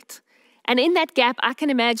sunset. And in that gap, I can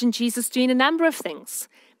imagine Jesus doing a number of things.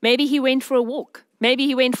 Maybe he went for a walk. Maybe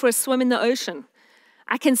he went for a swim in the ocean.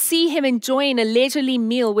 I can see him enjoying a leisurely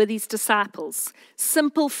meal with his disciples.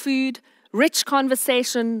 Simple food, rich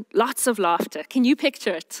conversation, lots of laughter. Can you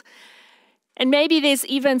picture it? And maybe there's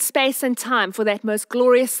even space and time for that most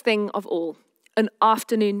glorious thing of all, an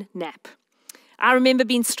afternoon nap. I remember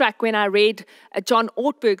being struck when I read John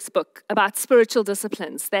Ortberg's book about spiritual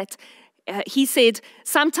disciplines, that he said,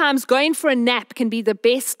 sometimes going for a nap can be the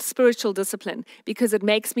best spiritual discipline because it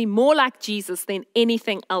makes me more like Jesus than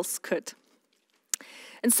anything else could.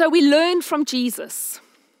 And so we learn from Jesus.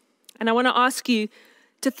 And I want to ask you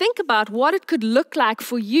to think about what it could look like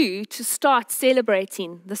for you to start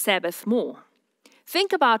celebrating the Sabbath more.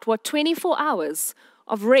 Think about what 24 hours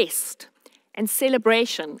of rest and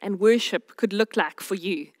celebration and worship could look like for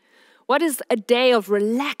you. What does a day of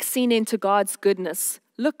relaxing into God's goodness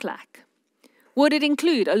look like? Would it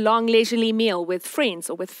include a long leisurely meal with friends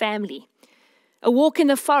or with family? A walk in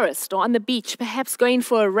the forest or on the beach, perhaps going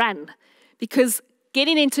for a run? Because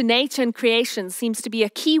getting into nature and creation seems to be a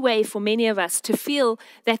key way for many of us to feel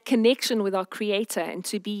that connection with our Creator and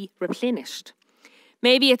to be replenished.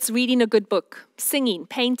 Maybe it's reading a good book, singing,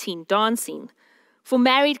 painting, dancing. For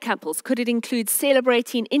married couples, could it include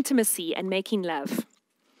celebrating intimacy and making love?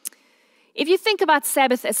 If you think about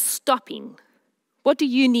Sabbath as stopping, what do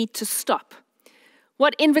you need to stop?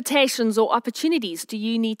 What invitations or opportunities do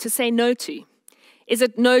you need to say no to? Is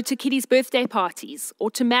it no to kiddies' birthday parties, or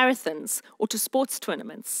to marathons, or to sports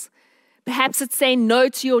tournaments? Perhaps it's saying no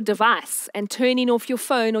to your device and turning off your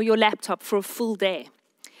phone or your laptop for a full day.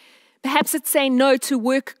 Perhaps it's saying no to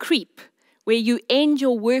work creep, where you end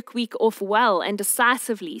your work week off well and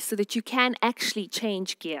decisively so that you can actually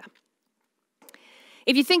change gear.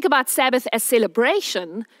 If you think about Sabbath as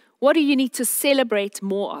celebration, what do you need to celebrate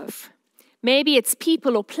more of? Maybe it's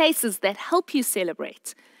people or places that help you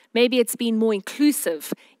celebrate. Maybe it's being more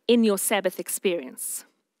inclusive in your Sabbath experience.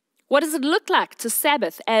 What does it look like to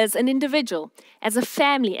Sabbath as an individual, as a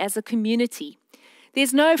family, as a community?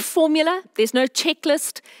 There's no formula, there's no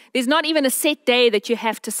checklist, there's not even a set day that you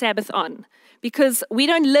have to Sabbath on, because we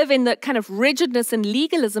don't live in the kind of rigidness and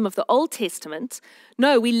legalism of the Old Testament.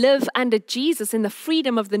 No, we live under Jesus in the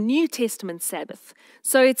freedom of the New Testament Sabbath.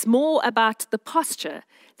 So it's more about the posture,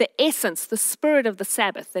 the essence, the spirit of the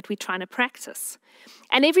Sabbath that we're trying to practice.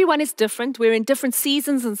 And everyone is different. We're in different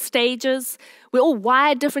seasons and stages. We're all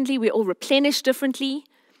wired differently. We're all replenished differently.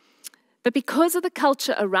 But because of the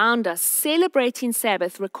culture around us, celebrating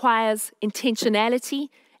Sabbath requires intentionality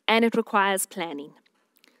and it requires planning.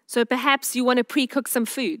 So perhaps you want to pre-cook some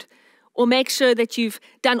food or make sure that you've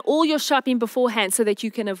done all your shopping beforehand so that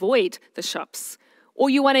you can avoid the shops. Or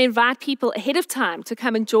you want to invite people ahead of time to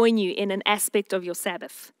come and join you in an aspect of your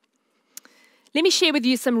Sabbath. Let me share with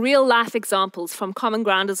you some real-life examples from common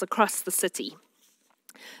grounders across the city.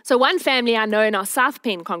 So one family I know in our South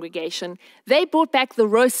Penn congregation, they brought back the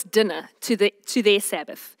roast dinner to their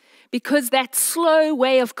Sabbath because that slow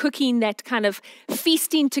way of cooking, that kind of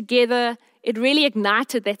feasting together, it really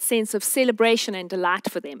ignited that sense of celebration and delight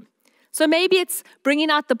for them. So maybe it's bringing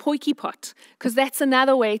out the potjie pot, because that's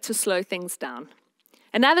another way to slow things down.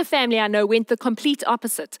 Another family I know went the complete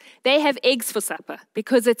opposite. They have eggs for supper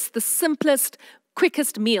because it's the simplest,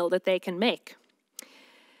 quickest meal that they can make.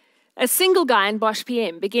 A single guy in Bosch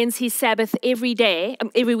AM begins his Sabbath every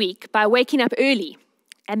week by waking up early,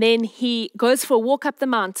 and then he goes for a walk up the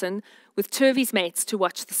mountain with two of his mates to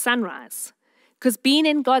watch the sunrise. Because being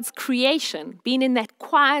in God's creation, being in that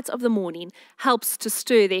quiet of the morning, helps to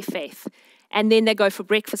stir their faith. And then they go for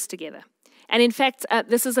breakfast together. And in fact,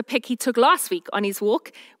 this is a pic he took last week on his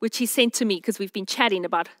walk, which he sent to me because we've been chatting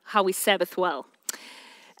about how we Sabbath well.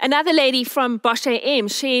 Another lady from Bosch AM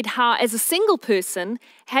shared how, as a single person,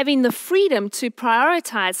 having the freedom to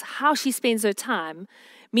prioritize how she spends her time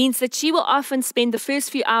means that she will often spend the first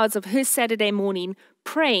few hours of her Saturday morning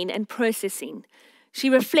praying and processing. She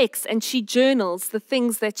reflects and she journals the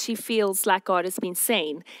things that she feels like God has been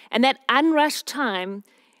saying. And that unrushed time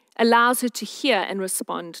allows her to hear and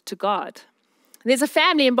respond to God. There's a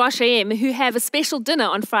family in Bosch AM who have a special dinner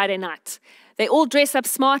on Friday night. They all dress up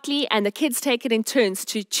smartly and the kids take it in turns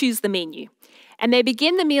to choose the menu. And they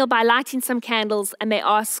begin the meal by lighting some candles and they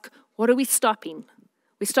ask, what are we stopping?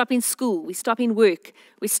 We stop in school, we stop in work,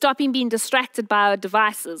 we stop in being distracted by our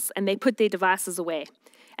devices, and they put their devices away.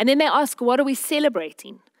 And then they ask, what are we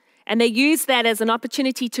celebrating? And they use that as an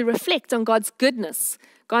opportunity to reflect on God's goodness,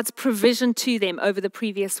 God's provision to them over the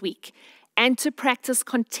previous week, and to practice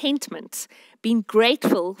contentment, being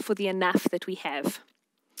grateful for the enough that we have.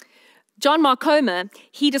 John Mark Comer,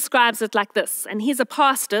 he describes it like this, and he's a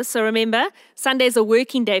pastor, so remember, Sunday's a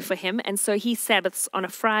working day for him, and so he Sabbaths on a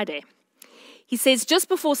Friday. He says, just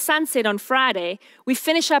before sunset on Friday, we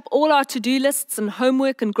finish up all our to-do lists and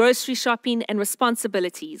homework and grocery shopping and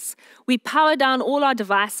responsibilities. We power down all our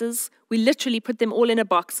devices. We literally put them all in a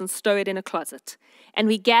box and stow it in a closet. And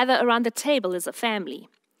we gather around the table as a family.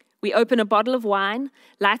 We open a bottle of wine,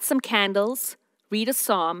 light some candles, read a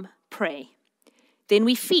psalm, pray. Then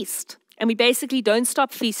we feast, and we basically don't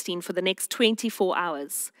stop feasting for the next 24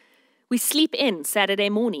 hours. We sleep in Saturday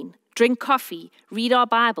morning, drink coffee, read our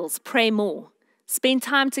Bibles, pray more. Spend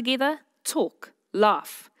time together, talk,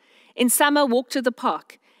 laugh. In summer, walk to the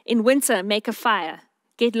park. In winter, make a fire.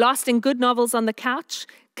 Get lost in good novels on the couch,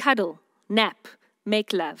 cuddle, nap,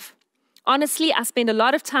 make love. Honestly, I spend a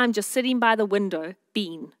lot of time just sitting by the window,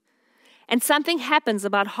 being. And something happens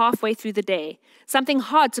about halfway through the day, something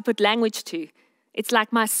hard to put language to. It's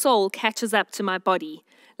like my soul catches up to my body,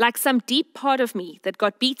 like some deep part of me that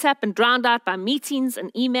got beat up and drowned out by meetings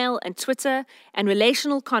and email and Twitter and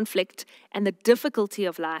relational conflict, and the difficulty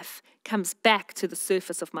of life comes back to the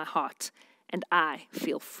surface of my heart, and I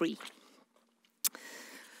feel free.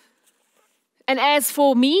 And as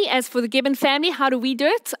for me, as for the Gibbon family, how do we do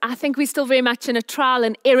it? I think we're still very much in a trial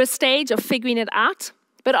and error stage of figuring it out.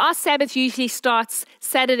 But our Sabbath usually starts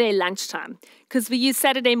Saturday lunchtime, because we use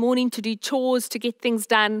Saturday morning to do chores, to get things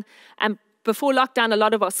done. Before lockdown, a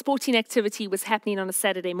lot of our sporting activity was happening on a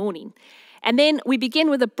Saturday morning. And then we begin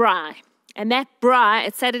with a braai. And that braai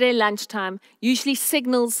at Saturday lunchtime usually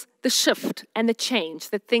signals the shift and the change,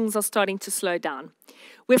 that things are starting to slow down.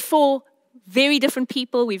 We're four very different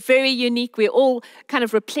people. We're very unique. We're all kind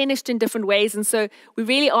of replenished in different ways. And so we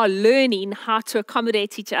really are learning how to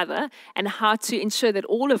accommodate each other and how to ensure that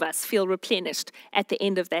all of us feel replenished at the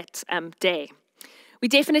end of that day. We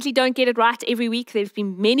definitely don't get it right every week. There's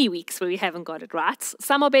been many weeks where we haven't got it right.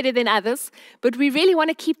 Some are better than others, but we really want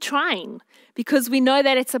to keep trying because we know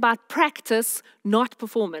that it's about practice, not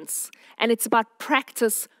performance. And it's about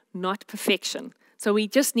practice, not perfection. So we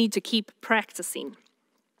just need to keep practicing.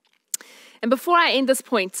 And before I end this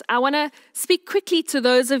point, I want to speak quickly to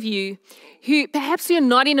those of you who perhaps you're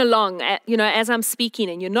nodding along, as I'm speaking,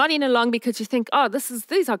 and you're nodding along because you think, oh,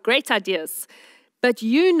 these are great ideas. But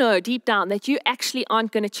you know deep down that you actually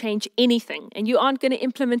aren't going to change anything and you aren't going to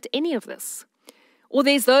implement any of this. Or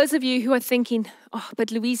there's those of you who are thinking, oh,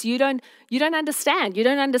 but Louise, you don't understand. You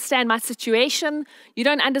don't understand my situation. You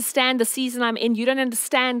don't understand the season I'm in. You don't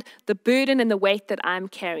understand the burden and the weight that I'm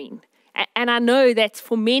carrying. And I know that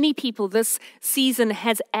for many people, this season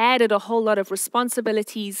has added a whole lot of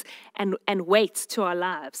responsibilities and weight to our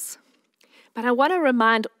lives. But I want to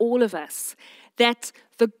remind all of us that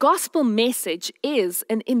the gospel message is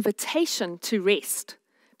an invitation to rest.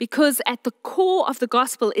 Because at the core of the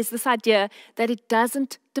gospel is this idea that it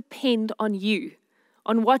doesn't depend on you,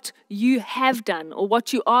 on what you have done or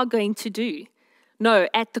what you are going to do. No,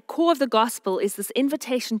 at the core of the gospel is this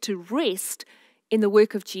invitation to rest in the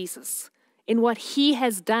work of Jesus, in what he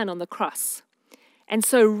has done on the cross. And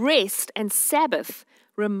so rest and Sabbath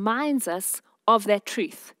reminds us of that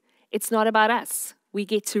truth. It's not about us. We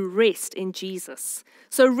get to rest in Jesus.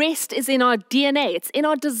 So rest is in our DNA. It's in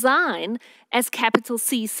our design as capital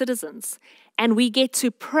C citizens. And we get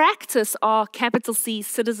to practice our capital C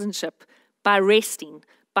citizenship by resting,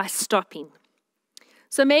 by stopping.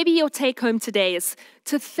 So maybe your take home today is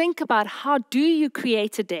to think about how do you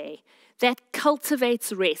create a day that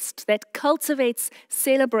cultivates rest, that cultivates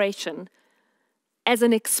celebration as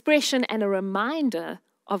an expression and a reminder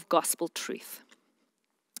of gospel truth.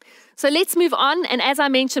 So let's move on, and as I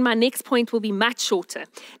mentioned, my next point will be much shorter.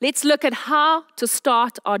 Let's look at how to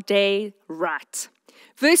start our day right.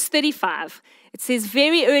 Verse 35, it says,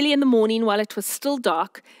 very early in the morning, while it was still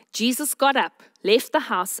dark, Jesus got up, left the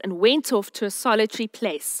house, and went off to a solitary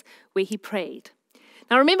place where he prayed.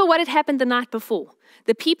 Now remember what had happened the night before.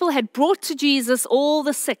 The people had brought to Jesus all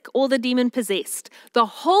the sick, all the demon-possessed. The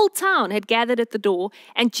whole town had gathered at the door,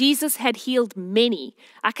 and Jesus had healed many.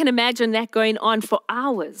 I can imagine that going on for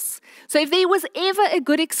hours. So if there was ever a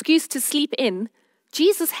good excuse to sleep in,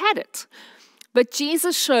 Jesus had it. But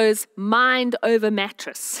Jesus shows mind over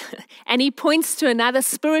mattress, and he points to another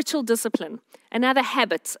spiritual discipline, another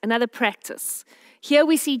habit, another practice. Here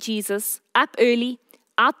we see Jesus up early,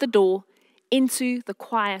 out the door, into the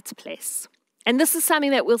quiet place. And this is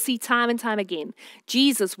something that we'll see time and time again.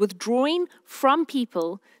 Jesus withdrawing from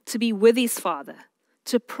people to be with his Father,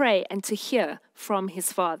 to pray and to hear from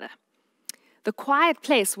his Father. The quiet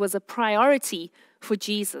place was a priority for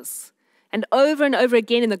Jesus. And over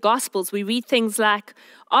again in the Gospels, we read things like,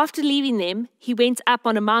 after leaving them, he went up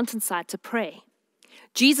on a mountainside to pray.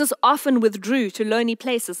 Jesus often withdrew to lonely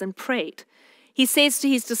places and prayed. He says to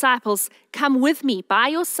his disciples, come with me by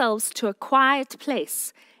yourselves to a quiet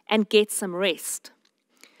place and get some rest.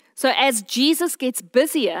 So as Jesus gets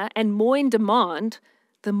busier and more in demand,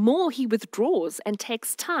 the more he withdraws and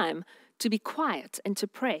takes time to be quiet and to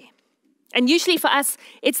pray. And usually for us,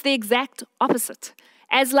 it's the exact opposite.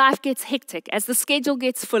 As life gets hectic, as the schedule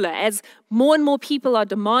gets fuller, as more and more people are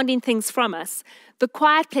demanding things from us, the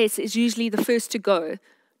quiet place is usually the first to go,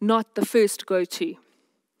 not the first go-to.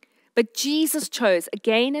 But Jesus chose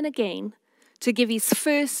again and again to give his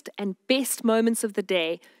first and best moments of the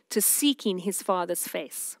day to seeking his Father's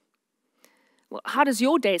face. Well, how does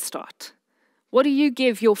your day start? What do you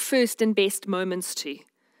give your first and best moments to?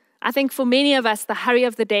 I think for many of us, the hurry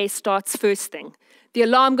of the day starts first thing. The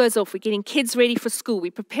alarm goes off, we're getting kids ready for school,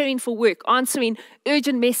 we're preparing for work, answering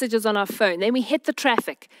urgent messages on our phone. Then we hit the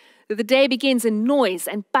traffic. The day begins in noise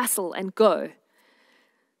and bustle and go.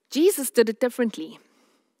 Jesus did it differently.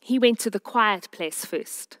 He went to the quiet place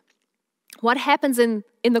first. What happens in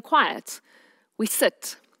the quiet? We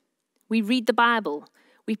sit, we read the Bible,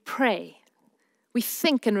 we pray, we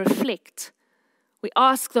think and reflect. We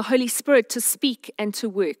ask the Holy Spirit to speak and to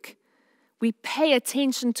work. We pay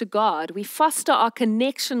attention to God. We foster our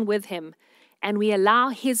connection with him, and we allow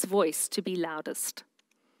his voice to be loudest.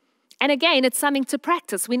 And again, it's something to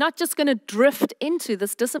practice. We're not just going to drift into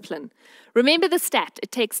this discipline. Remember the stat.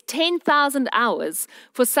 It takes 10,000 hours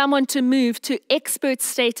for someone to move to expert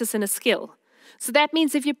status in a skill. So that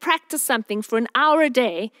means if you practice something for an hour a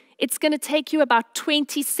day, it's going to take you about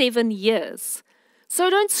 27 years. So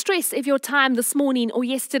don't stress if your time this morning or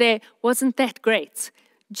yesterday wasn't that great.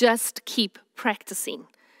 Just keep practicing.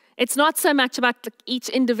 It's not so much about each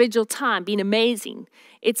individual time being amazing.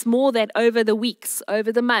 It's more that over the weeks,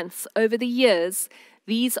 over the months, over the years,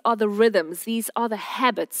 these are the rhythms, these are the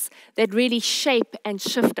habits that really shape and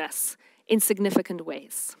shift us in significant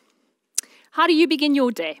ways. How do you begin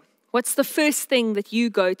your day? What's the first thing that you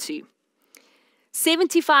go to?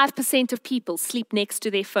 75% of people sleep next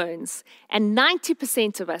to their phones, and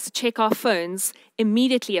 90% of us check our phones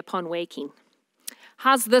immediately upon waking.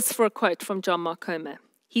 How's this for a quote from John Mark Comer?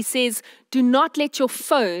 He says, do not let your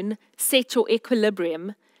phone set your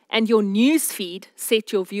equilibrium and your news feed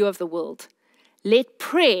set your view of the world. Let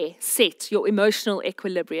prayer set your emotional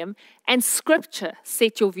equilibrium and scripture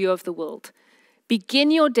set your view of the world. Begin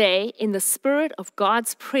your day in the spirit of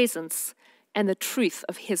God's presence and the truth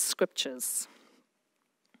of his scriptures.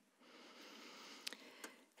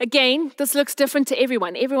 Again, this looks different to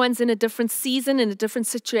everyone. Everyone's in a different season, in a different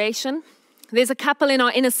situation. There's a couple in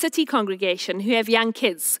our inner city congregation who have young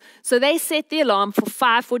kids. So they set the alarm for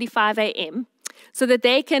 5:45 a.m. so that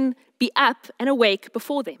they can be up and awake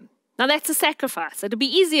before them. Now that's a sacrifice. It'd be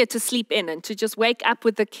easier to sleep in and to just wake up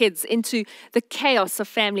with the kids into the chaos of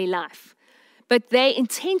family life. But they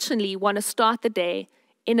intentionally want to start the day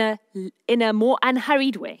in a more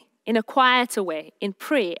unhurried way, in a quieter way, in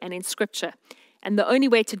prayer and in scripture. And the only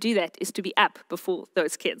way to do that is to be up before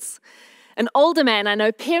those kids. An older man I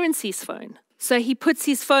know parents his phone. So he puts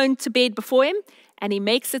his phone to bed before him and he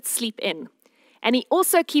makes it sleep in. And he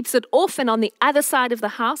also keeps it off and on the other side of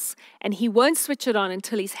the house, and he won't switch it on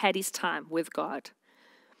until he's had his time with God.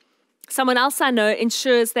 Someone else I know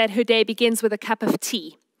ensures that her day begins with a cup of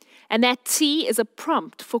tea. And that tea is a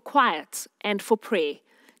prompt for quiet and for prayer,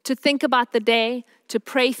 to think about the day, to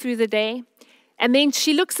pray through the day. And then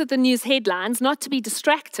she looks at the news headlines, not to be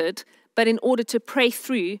distracted, but in order to pray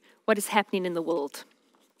through what is happening in the world.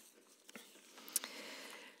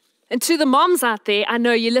 And to the moms out there, I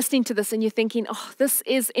know you're listening to this and you're thinking, oh, this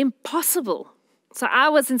is impossible. So I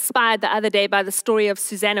was inspired the other day by the story of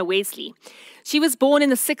Susanna Wesley. She was born in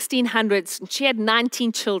the 1600s and she had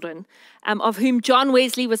 19 children, of whom John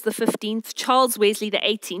Wesley was the 15th, Charles Wesley the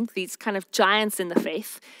 18th, these kind of giants in the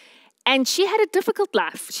faith. And she had a difficult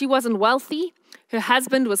life. She wasn't wealthy. Her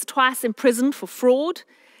husband was twice imprisoned for fraud,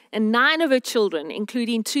 and 9 of her children,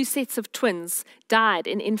 including 2 sets of twins, died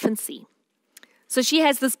in infancy. So she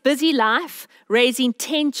has this busy life, raising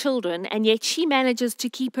 10 children, and yet she manages to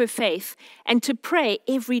keep her faith and to pray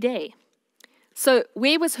every day. So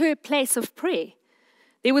where was her place of prayer?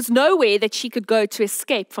 There was nowhere that she could go to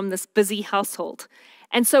escape from this busy household.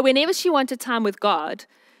 And so whenever she wanted time with God,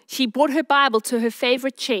 she brought her Bible to her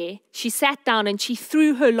favorite chair, she sat down and she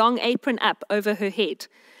threw her long apron up over her head.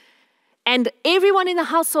 And everyone in the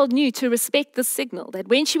household knew to respect this signal, that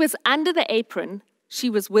when she was under the apron, she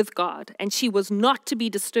was with God, and she was not to be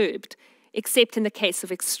disturbed, except in the case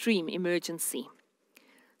of extreme emergency.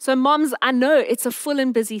 So moms, I know it's a full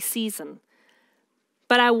and busy season,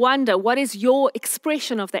 but I wonder, what is your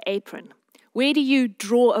expression of the apron? Where do you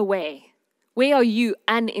draw away? Where are you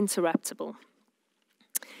uninterruptible?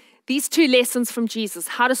 These 2 lessons from Jesus,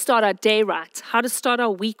 how to start our day right, how to start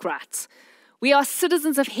our week right. We are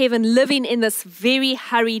citizens of heaven living in this very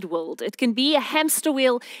hurried world. It can be a hamster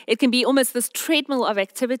wheel. It can be almost this treadmill of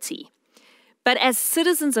activity. But as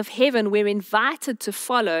citizens of heaven, we're invited to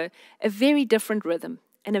follow a very different rhythm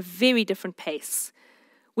and a very different pace.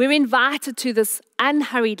 We're invited to this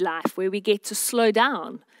unhurried life where we get to slow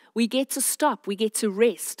down, we get to stop, we get to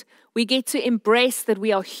rest, we get to embrace that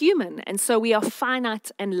we are human, and so we are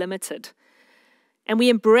finite and limited. And we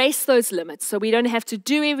embrace those limits, so we don't have to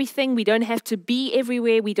do everything, we don't have to be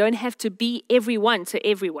everywhere, we don't have to be everyone to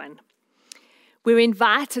everyone. We're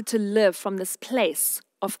invited to live from this place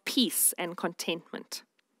of peace and contentment.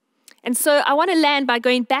 And so I want to land by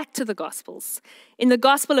going back to the Gospels. In the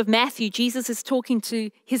Gospel of Matthew, Jesus is talking to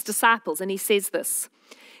his disciples, and he says this,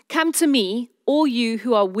 "Come to me, all you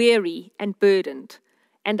who are weary and burdened,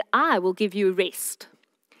 and I will give you rest.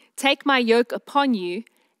 Take my yoke upon you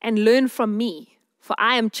and learn from me, for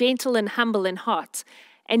I am gentle and humble in heart,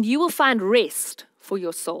 and you will find rest for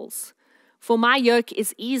your souls. For my yoke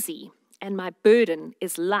is easy and my burden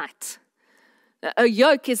is light." A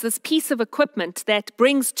yoke is this piece of equipment that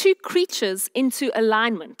brings 2 creatures into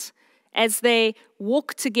alignment. As they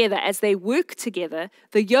walk together, as they work together,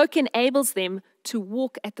 the yoke enables them to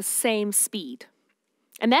walk at the same speed.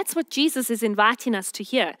 And that's what Jesus is inviting us to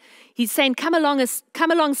hear. He's saying, come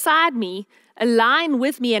alongside me, align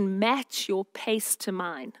with me, and match your pace to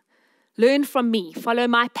mine. Learn from me, follow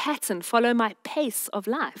my pattern, follow my pace of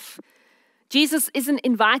life. Jesus isn't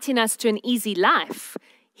inviting us to an easy life.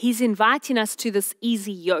 He's inviting us to this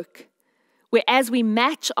easy yoke, where as we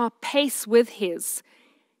match our pace with his,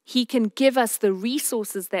 he can give us the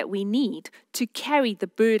resources that we need to carry the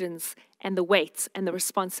burdens and the weights and the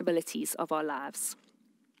responsibilities of our lives.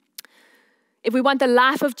 If we want the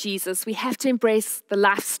life of Jesus, we have to embrace the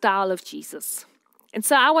lifestyle of Jesus. And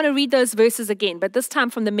so I want to read those verses again, but this time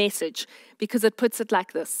from the Message, because it puts it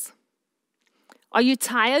like this. Are you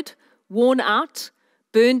tired, worn out,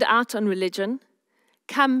 burned out on religion?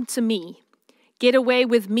 Come to me. Get away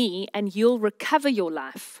with me, and you'll recover your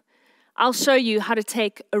life. I'll show you how to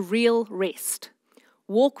take a real rest.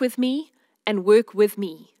 Walk with me and work with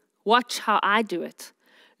me. Watch how I do it.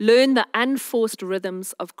 Learn the unforced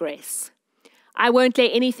rhythms of grace. I won't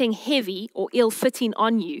lay anything heavy or ill-fitting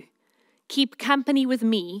on you. Keep company with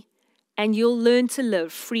me, and you'll learn to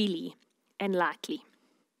live freely and lightly.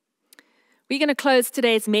 We're going to close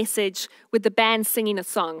today's message with the band singing a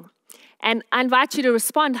song. And I invite you to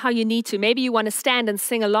respond how you need to. Maybe you want to stand and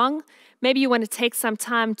sing along. Maybe you want to take some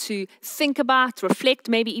time to think about, reflect,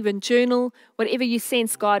 maybe even journal, whatever you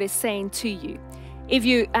sense God is saying to you. If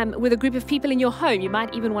you, with a group of people in your home, you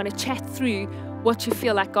might even want to chat through what you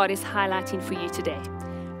feel like God is highlighting for you today.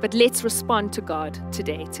 But let's respond to God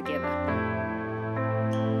today together.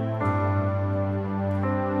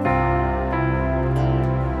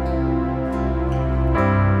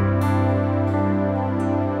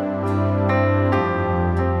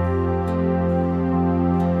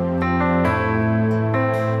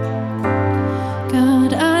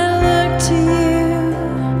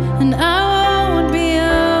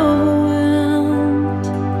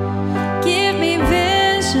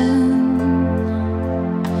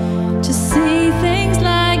 See things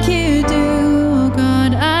like you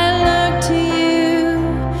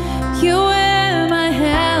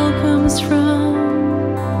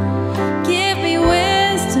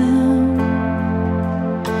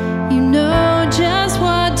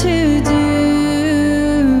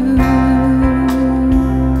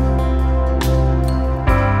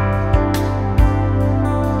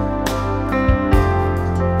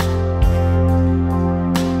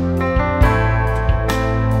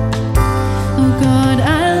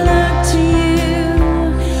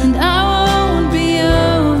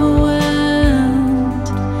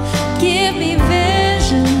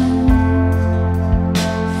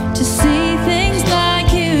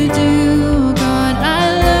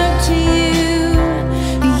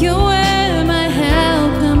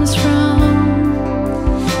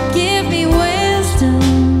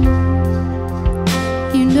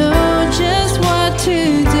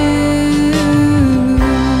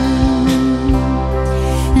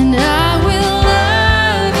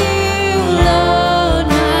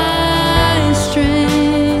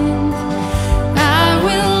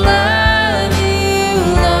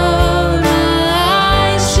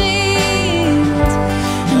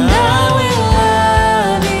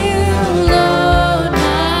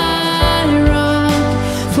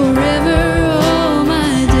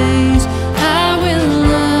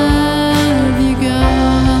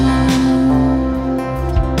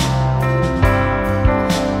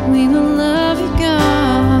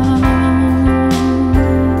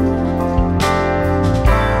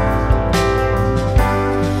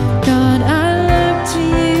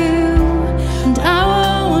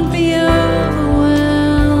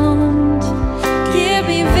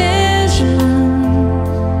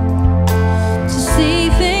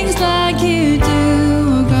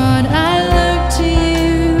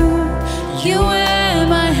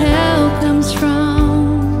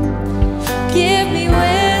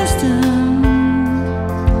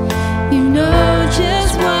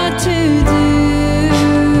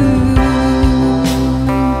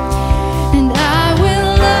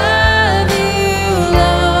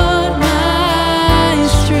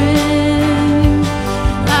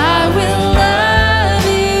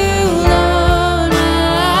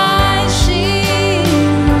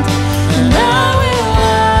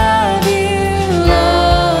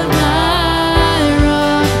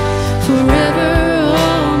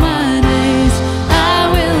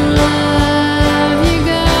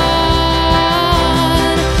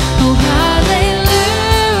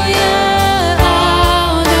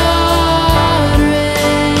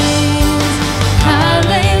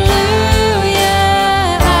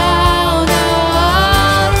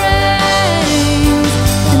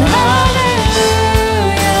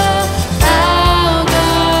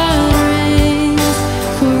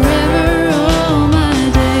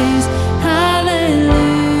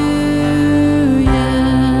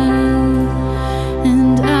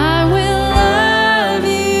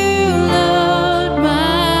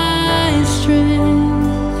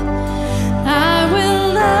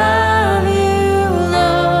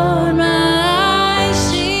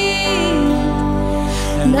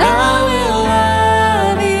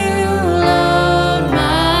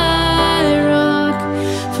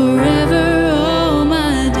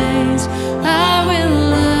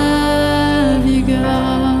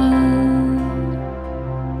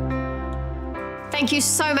Thank you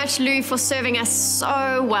so much, Lou, for serving us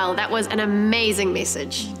so well. That was an amazing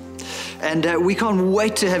message. And we can't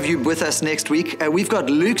wait to have you with us next week. We've got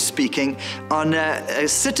Luke speaking on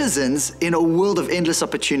citizens in a world of endless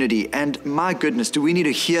opportunity. And my goodness, do we need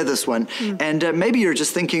to hear this one? And maybe you're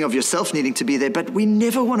just thinking of yourself needing to be there, but we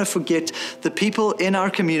never want to forget the people in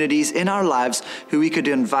our communities, in our lives, who we could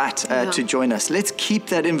invite to join us. Let's keep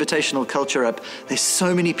that invitational culture up. There's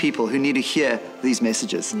so many people who need to hear these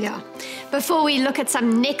messages. Yeah. Before we look at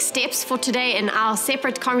some next steps for today in our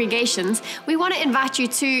separate congregations, we want to invite you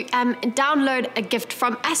to download a gift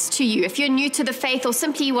from us to you. If you're new to the faith or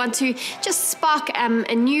simply want to just spark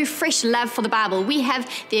a new, fresh love for the Bible, we have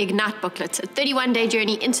the Ignite booklet, a 31-day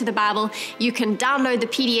journey into the Bible. You can download the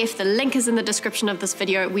PDF. The link is in the description of this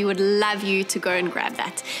video. We would love you to go and grab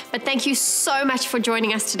that. But thank you so much for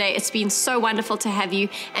joining us today. It's been so wonderful to have you,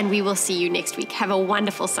 and we will see you next week. Have a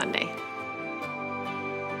wonderful Sunday.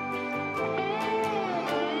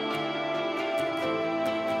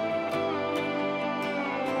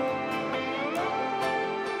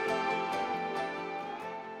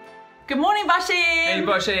 Good morning, Bosch AM. Hey,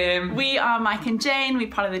 Bosch AM. We are Mike and Jane. We're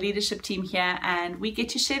part of the leadership team here, and we get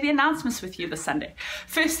to share the announcements with you this Sunday.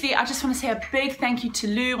 Firstly, I just want to say a big thank you to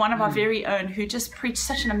Lou, one of our very own, who just preached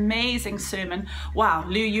such an amazing sermon. Wow,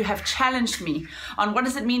 Lou, you have challenged me on what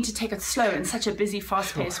does it mean to take it slow in such a busy,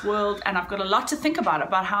 fast-paced world, and I've got a lot to think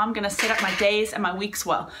about how I'm going to set up my days and my weeks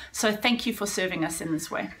well. So thank you for serving us in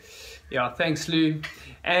this way. Yeah, thanks, Lou.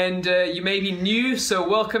 And you may be new, so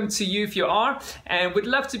welcome to you if you are. And we'd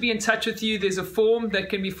love to be in touch with you. There's a form that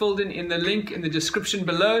can be filled in the link in the description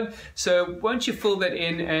below. So won't you fill that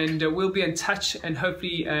in, and we'll be in touch and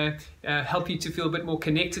hopefully help you to feel a bit more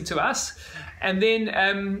connected to us. And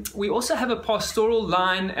then we also have a pastoral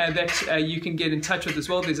line that you can get in touch with as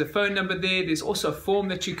well. There's a phone number there. There's also a form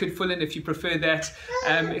that you could fill in if you prefer that.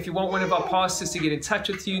 If you want one of our pastors to get in touch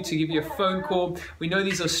with you, to give you a phone call. We know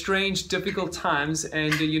these are strange, difficult times,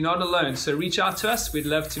 and you're not alone. So reach out to us. We'd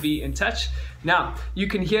love to be in touch. Now, you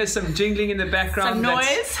can hear some jingling in the background. Some noise.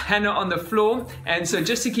 That's Hannah on the floor. And so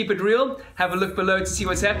just to keep it real, have a look below to see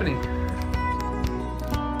what's happening.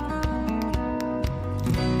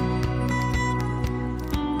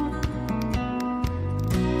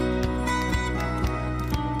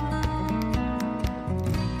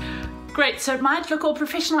 Great, so it might look all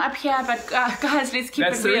professional up here, but guys, let's keep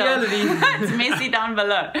That's it real. That's the reality. It's messy down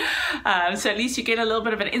below. So at least you get a little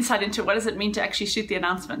bit of an insight into what does it mean to actually shoot the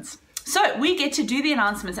announcements. So we get to do the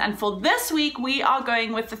announcements, and for this week we are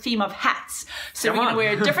going with the theme of hats. So we're going to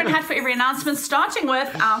wear a different hat for every announcement, starting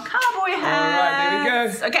with our cowboy hat. All right, there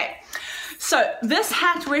we go. Okay. So this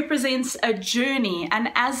hat represents a journey, and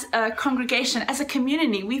as a congregation, as a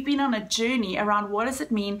community, we've been on a journey around what does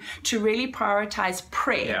it mean to really prioritize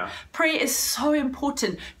prayer. Yeah. Prayer is so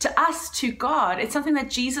important to us, to God. It's something that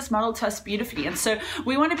Jesus modeled to us beautifully, and so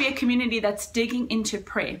we want to be a community that's digging into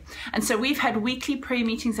prayer. And so we've had weekly prayer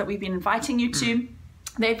meetings that we've been inviting you to.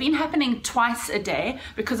 They've been happening twice a day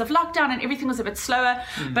because of lockdown and everything was a bit slower.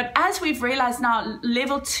 But as we've realized now,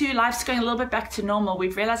 level 2, life's going a little bit back to normal,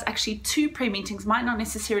 we've realized actually 2 prayer meetings might not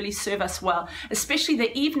necessarily serve us well, especially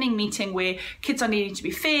the evening meeting where kids are needing to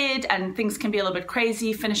be fed and things can be a little bit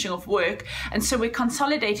crazy, finishing off work. And so we're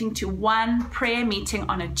consolidating to 1 prayer meeting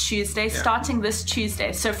on a Tuesday, starting this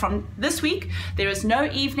Tuesday. So from this week, there is no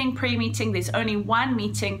evening prayer meeting. There's only 1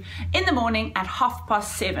 meeting in the morning at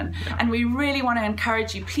 7:30. And we really want to encourage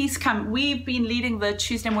you, please come. We've been leading the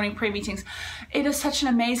Tuesday morning prayer meetings. It is such an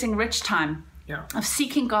amazing, rich time of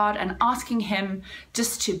seeking God and asking Him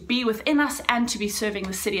just to be within us and to be serving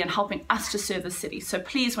the city and helping us to serve the city. So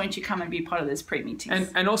please won't you come and be part of those prayer meetings.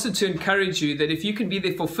 And also to encourage you that if you can be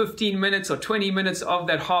there for 15 minutes or 20 minutes of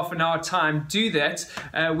that half an hour time, do that.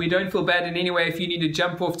 We don't feel bad in any way if you need to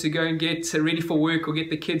jump off to go and get ready for work or get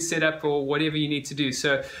the kids set up or whatever you need to do.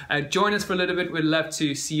 So join us for a little bit. We'd love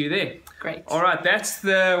to see you there. Great. All right, that's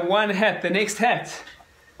the one hat. The next hat.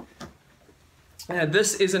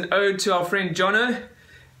 This is an ode to our friend Jono.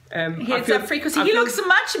 Heads up frequency. He looks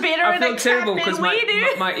much better in a cap terrible because than we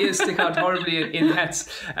do. my ears stick out horribly in hats,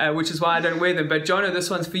 which is why I don't wear them. But Jono, this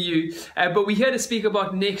one's for you. But we're here to speak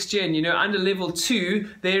about next gen. You know, under level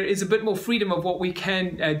 2, there is a bit more freedom of what we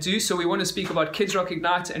can do. So we want to speak about Kids Rock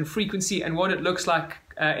Ignite and frequency and what it looks like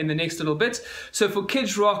in the next little bit. So for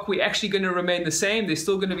Kids Rock, we're actually going to remain the same. There's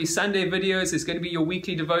still going to be Sunday videos. There's going to be your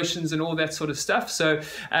weekly devotions and all that sort of stuff. So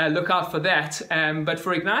look out for that. But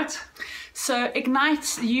for Ignite? So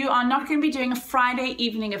Ignite, you are not going to be doing a Friday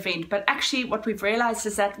evening event, but actually what we've realized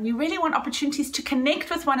is that we really want opportunities to connect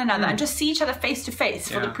with one another and just see each other face to face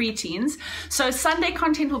for the preteens. So Sunday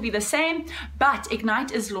content will be the same, but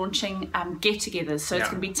Ignite is launching get-togethers. So it's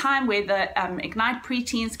going to be time where the Ignite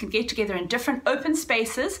preteens can get together in different open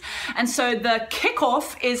spaces. And so the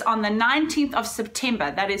kickoff is on the 19th of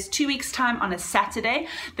September. That is 2 weeks' time on a Saturday.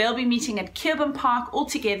 They'll be meeting at Kirban Park all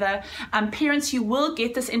together. Parents, you will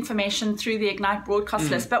get this information through the Ignite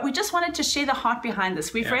broadcast list, but we just wanted to share the heart behind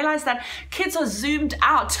this. We've realized that kids are zoomed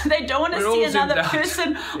out. They don't want to see another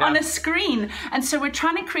person on a screen. And so we're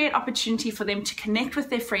trying to create opportunity for them to connect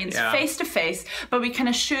with their friends face to face, but we can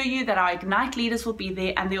assure you that our Ignite leaders will be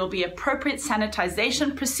there and there will be appropriate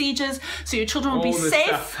sanitization procedures so your children will be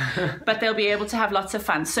safe, but they'll be able to have lots of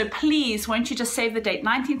fun. So please, won't you just save the date,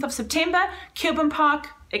 19th of September, Kirban Park,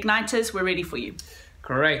 Igniters, we're ready for you.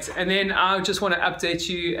 Great. And then I just want to update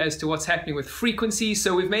you as to what's happening with frequency.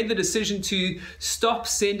 So we've made the decision to stop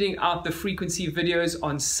sending out the frequency videos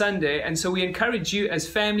on Sunday. And so we encourage you as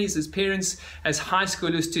families, as parents, as high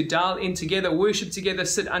schoolers to dial in together, worship together,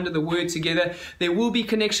 sit under the word together. There will be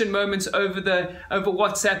connection moments over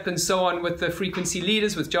WhatsApp and so on with the frequency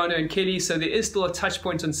leaders, with Jono and Kelly. So there is still a touch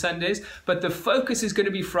point on Sundays, but the focus is going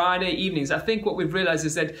to be Friday evenings. I think what we've realized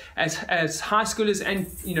is that as high schoolers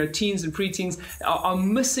and teens and preteens are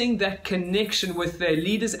missing that connection with their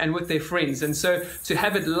leaders and with their friends. And so to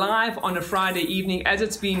have it live on a Friday evening, as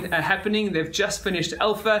it's been happening, they've just finished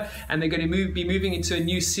Alpha and they're going to be moving into a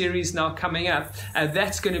new series now coming up.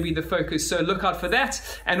 That's going to be the focus. So look out for that.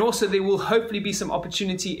 And also there will hopefully be some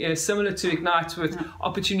opportunity similar to Ignite, with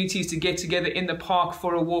opportunities to get together in the park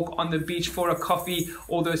for a walk, on the beach for a coffee,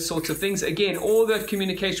 all those sorts of things. Again, all that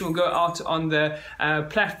communication will go out on the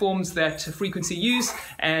platforms that Frequency use,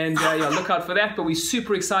 and look out for that. But we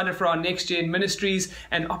super excited for our next gen ministries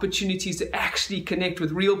and opportunities to actually connect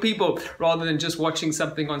with real people rather than just watching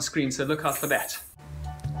something on screen. So look out for that.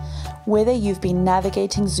 Whether you've been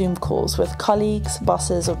navigating Zoom calls with colleagues,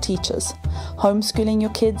 bosses, or teachers, homeschooling your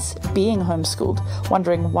kids, being homeschooled,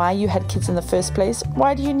 wondering why you had kids in the first place,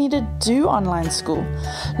 why do you need to do online school,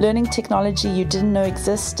 learning technology you didn't know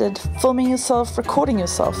existed, filming yourself, recording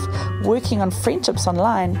yourself, working on friendships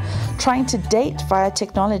online, trying to date via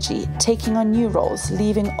technology, taking on new roles,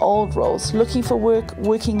 leaving old roles, looking for work,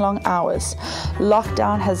 working long hours.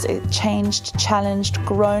 Lockdown has changed, challenged,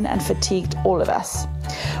 grown, and fatigued all of us.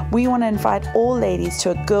 We want to invite all ladies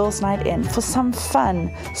to a girls' night in for some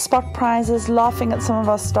fun, spot prizes, laughing at some of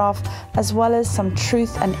our staff, as well as some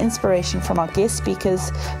truth and inspiration from our guest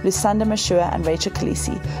speakers, Lusanda Mashua and Rachel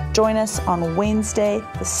Khaleesi. Join us on Wednesday,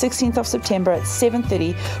 the 16th of September at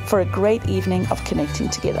 7:30 for a great evening of connecting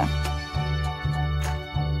together.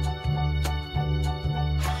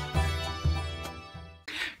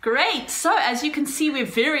 Great. So as you can see, we're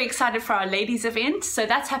very excited for our ladies event. So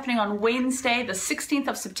that's happening on Wednesday, the 16th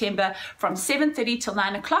of September from 7:30 till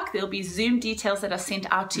 9 o'clock. There'll be Zoom details that are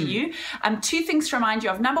sent out to you. Two things to remind you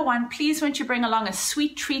of. Number one, please won't you bring along a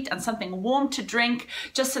sweet treat and something warm to drink,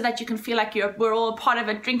 just so that you can feel like we're all a part of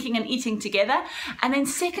it, drinking and eating together. And then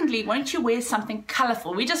secondly, won't you wear something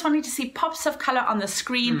colorful? We just wanted to see pops of color on the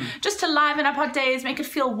screen, just to liven up our days, make it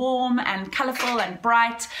feel warm and colorful and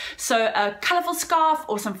bright. So a colorful scarf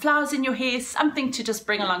or some flowers in your hair, something to just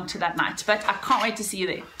bring along to that night. But I can't wait to see you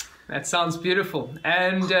there. That sounds beautiful.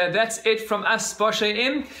 And that's it from us, Bosch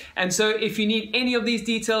AM. And so if you need any of these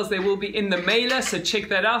details, they will be in the mailer, so check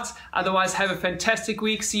that out. Otherwise, have a fantastic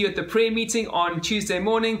week. See you at the prayer meeting on Tuesday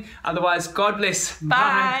morning. Otherwise, God bless.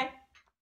 Bye.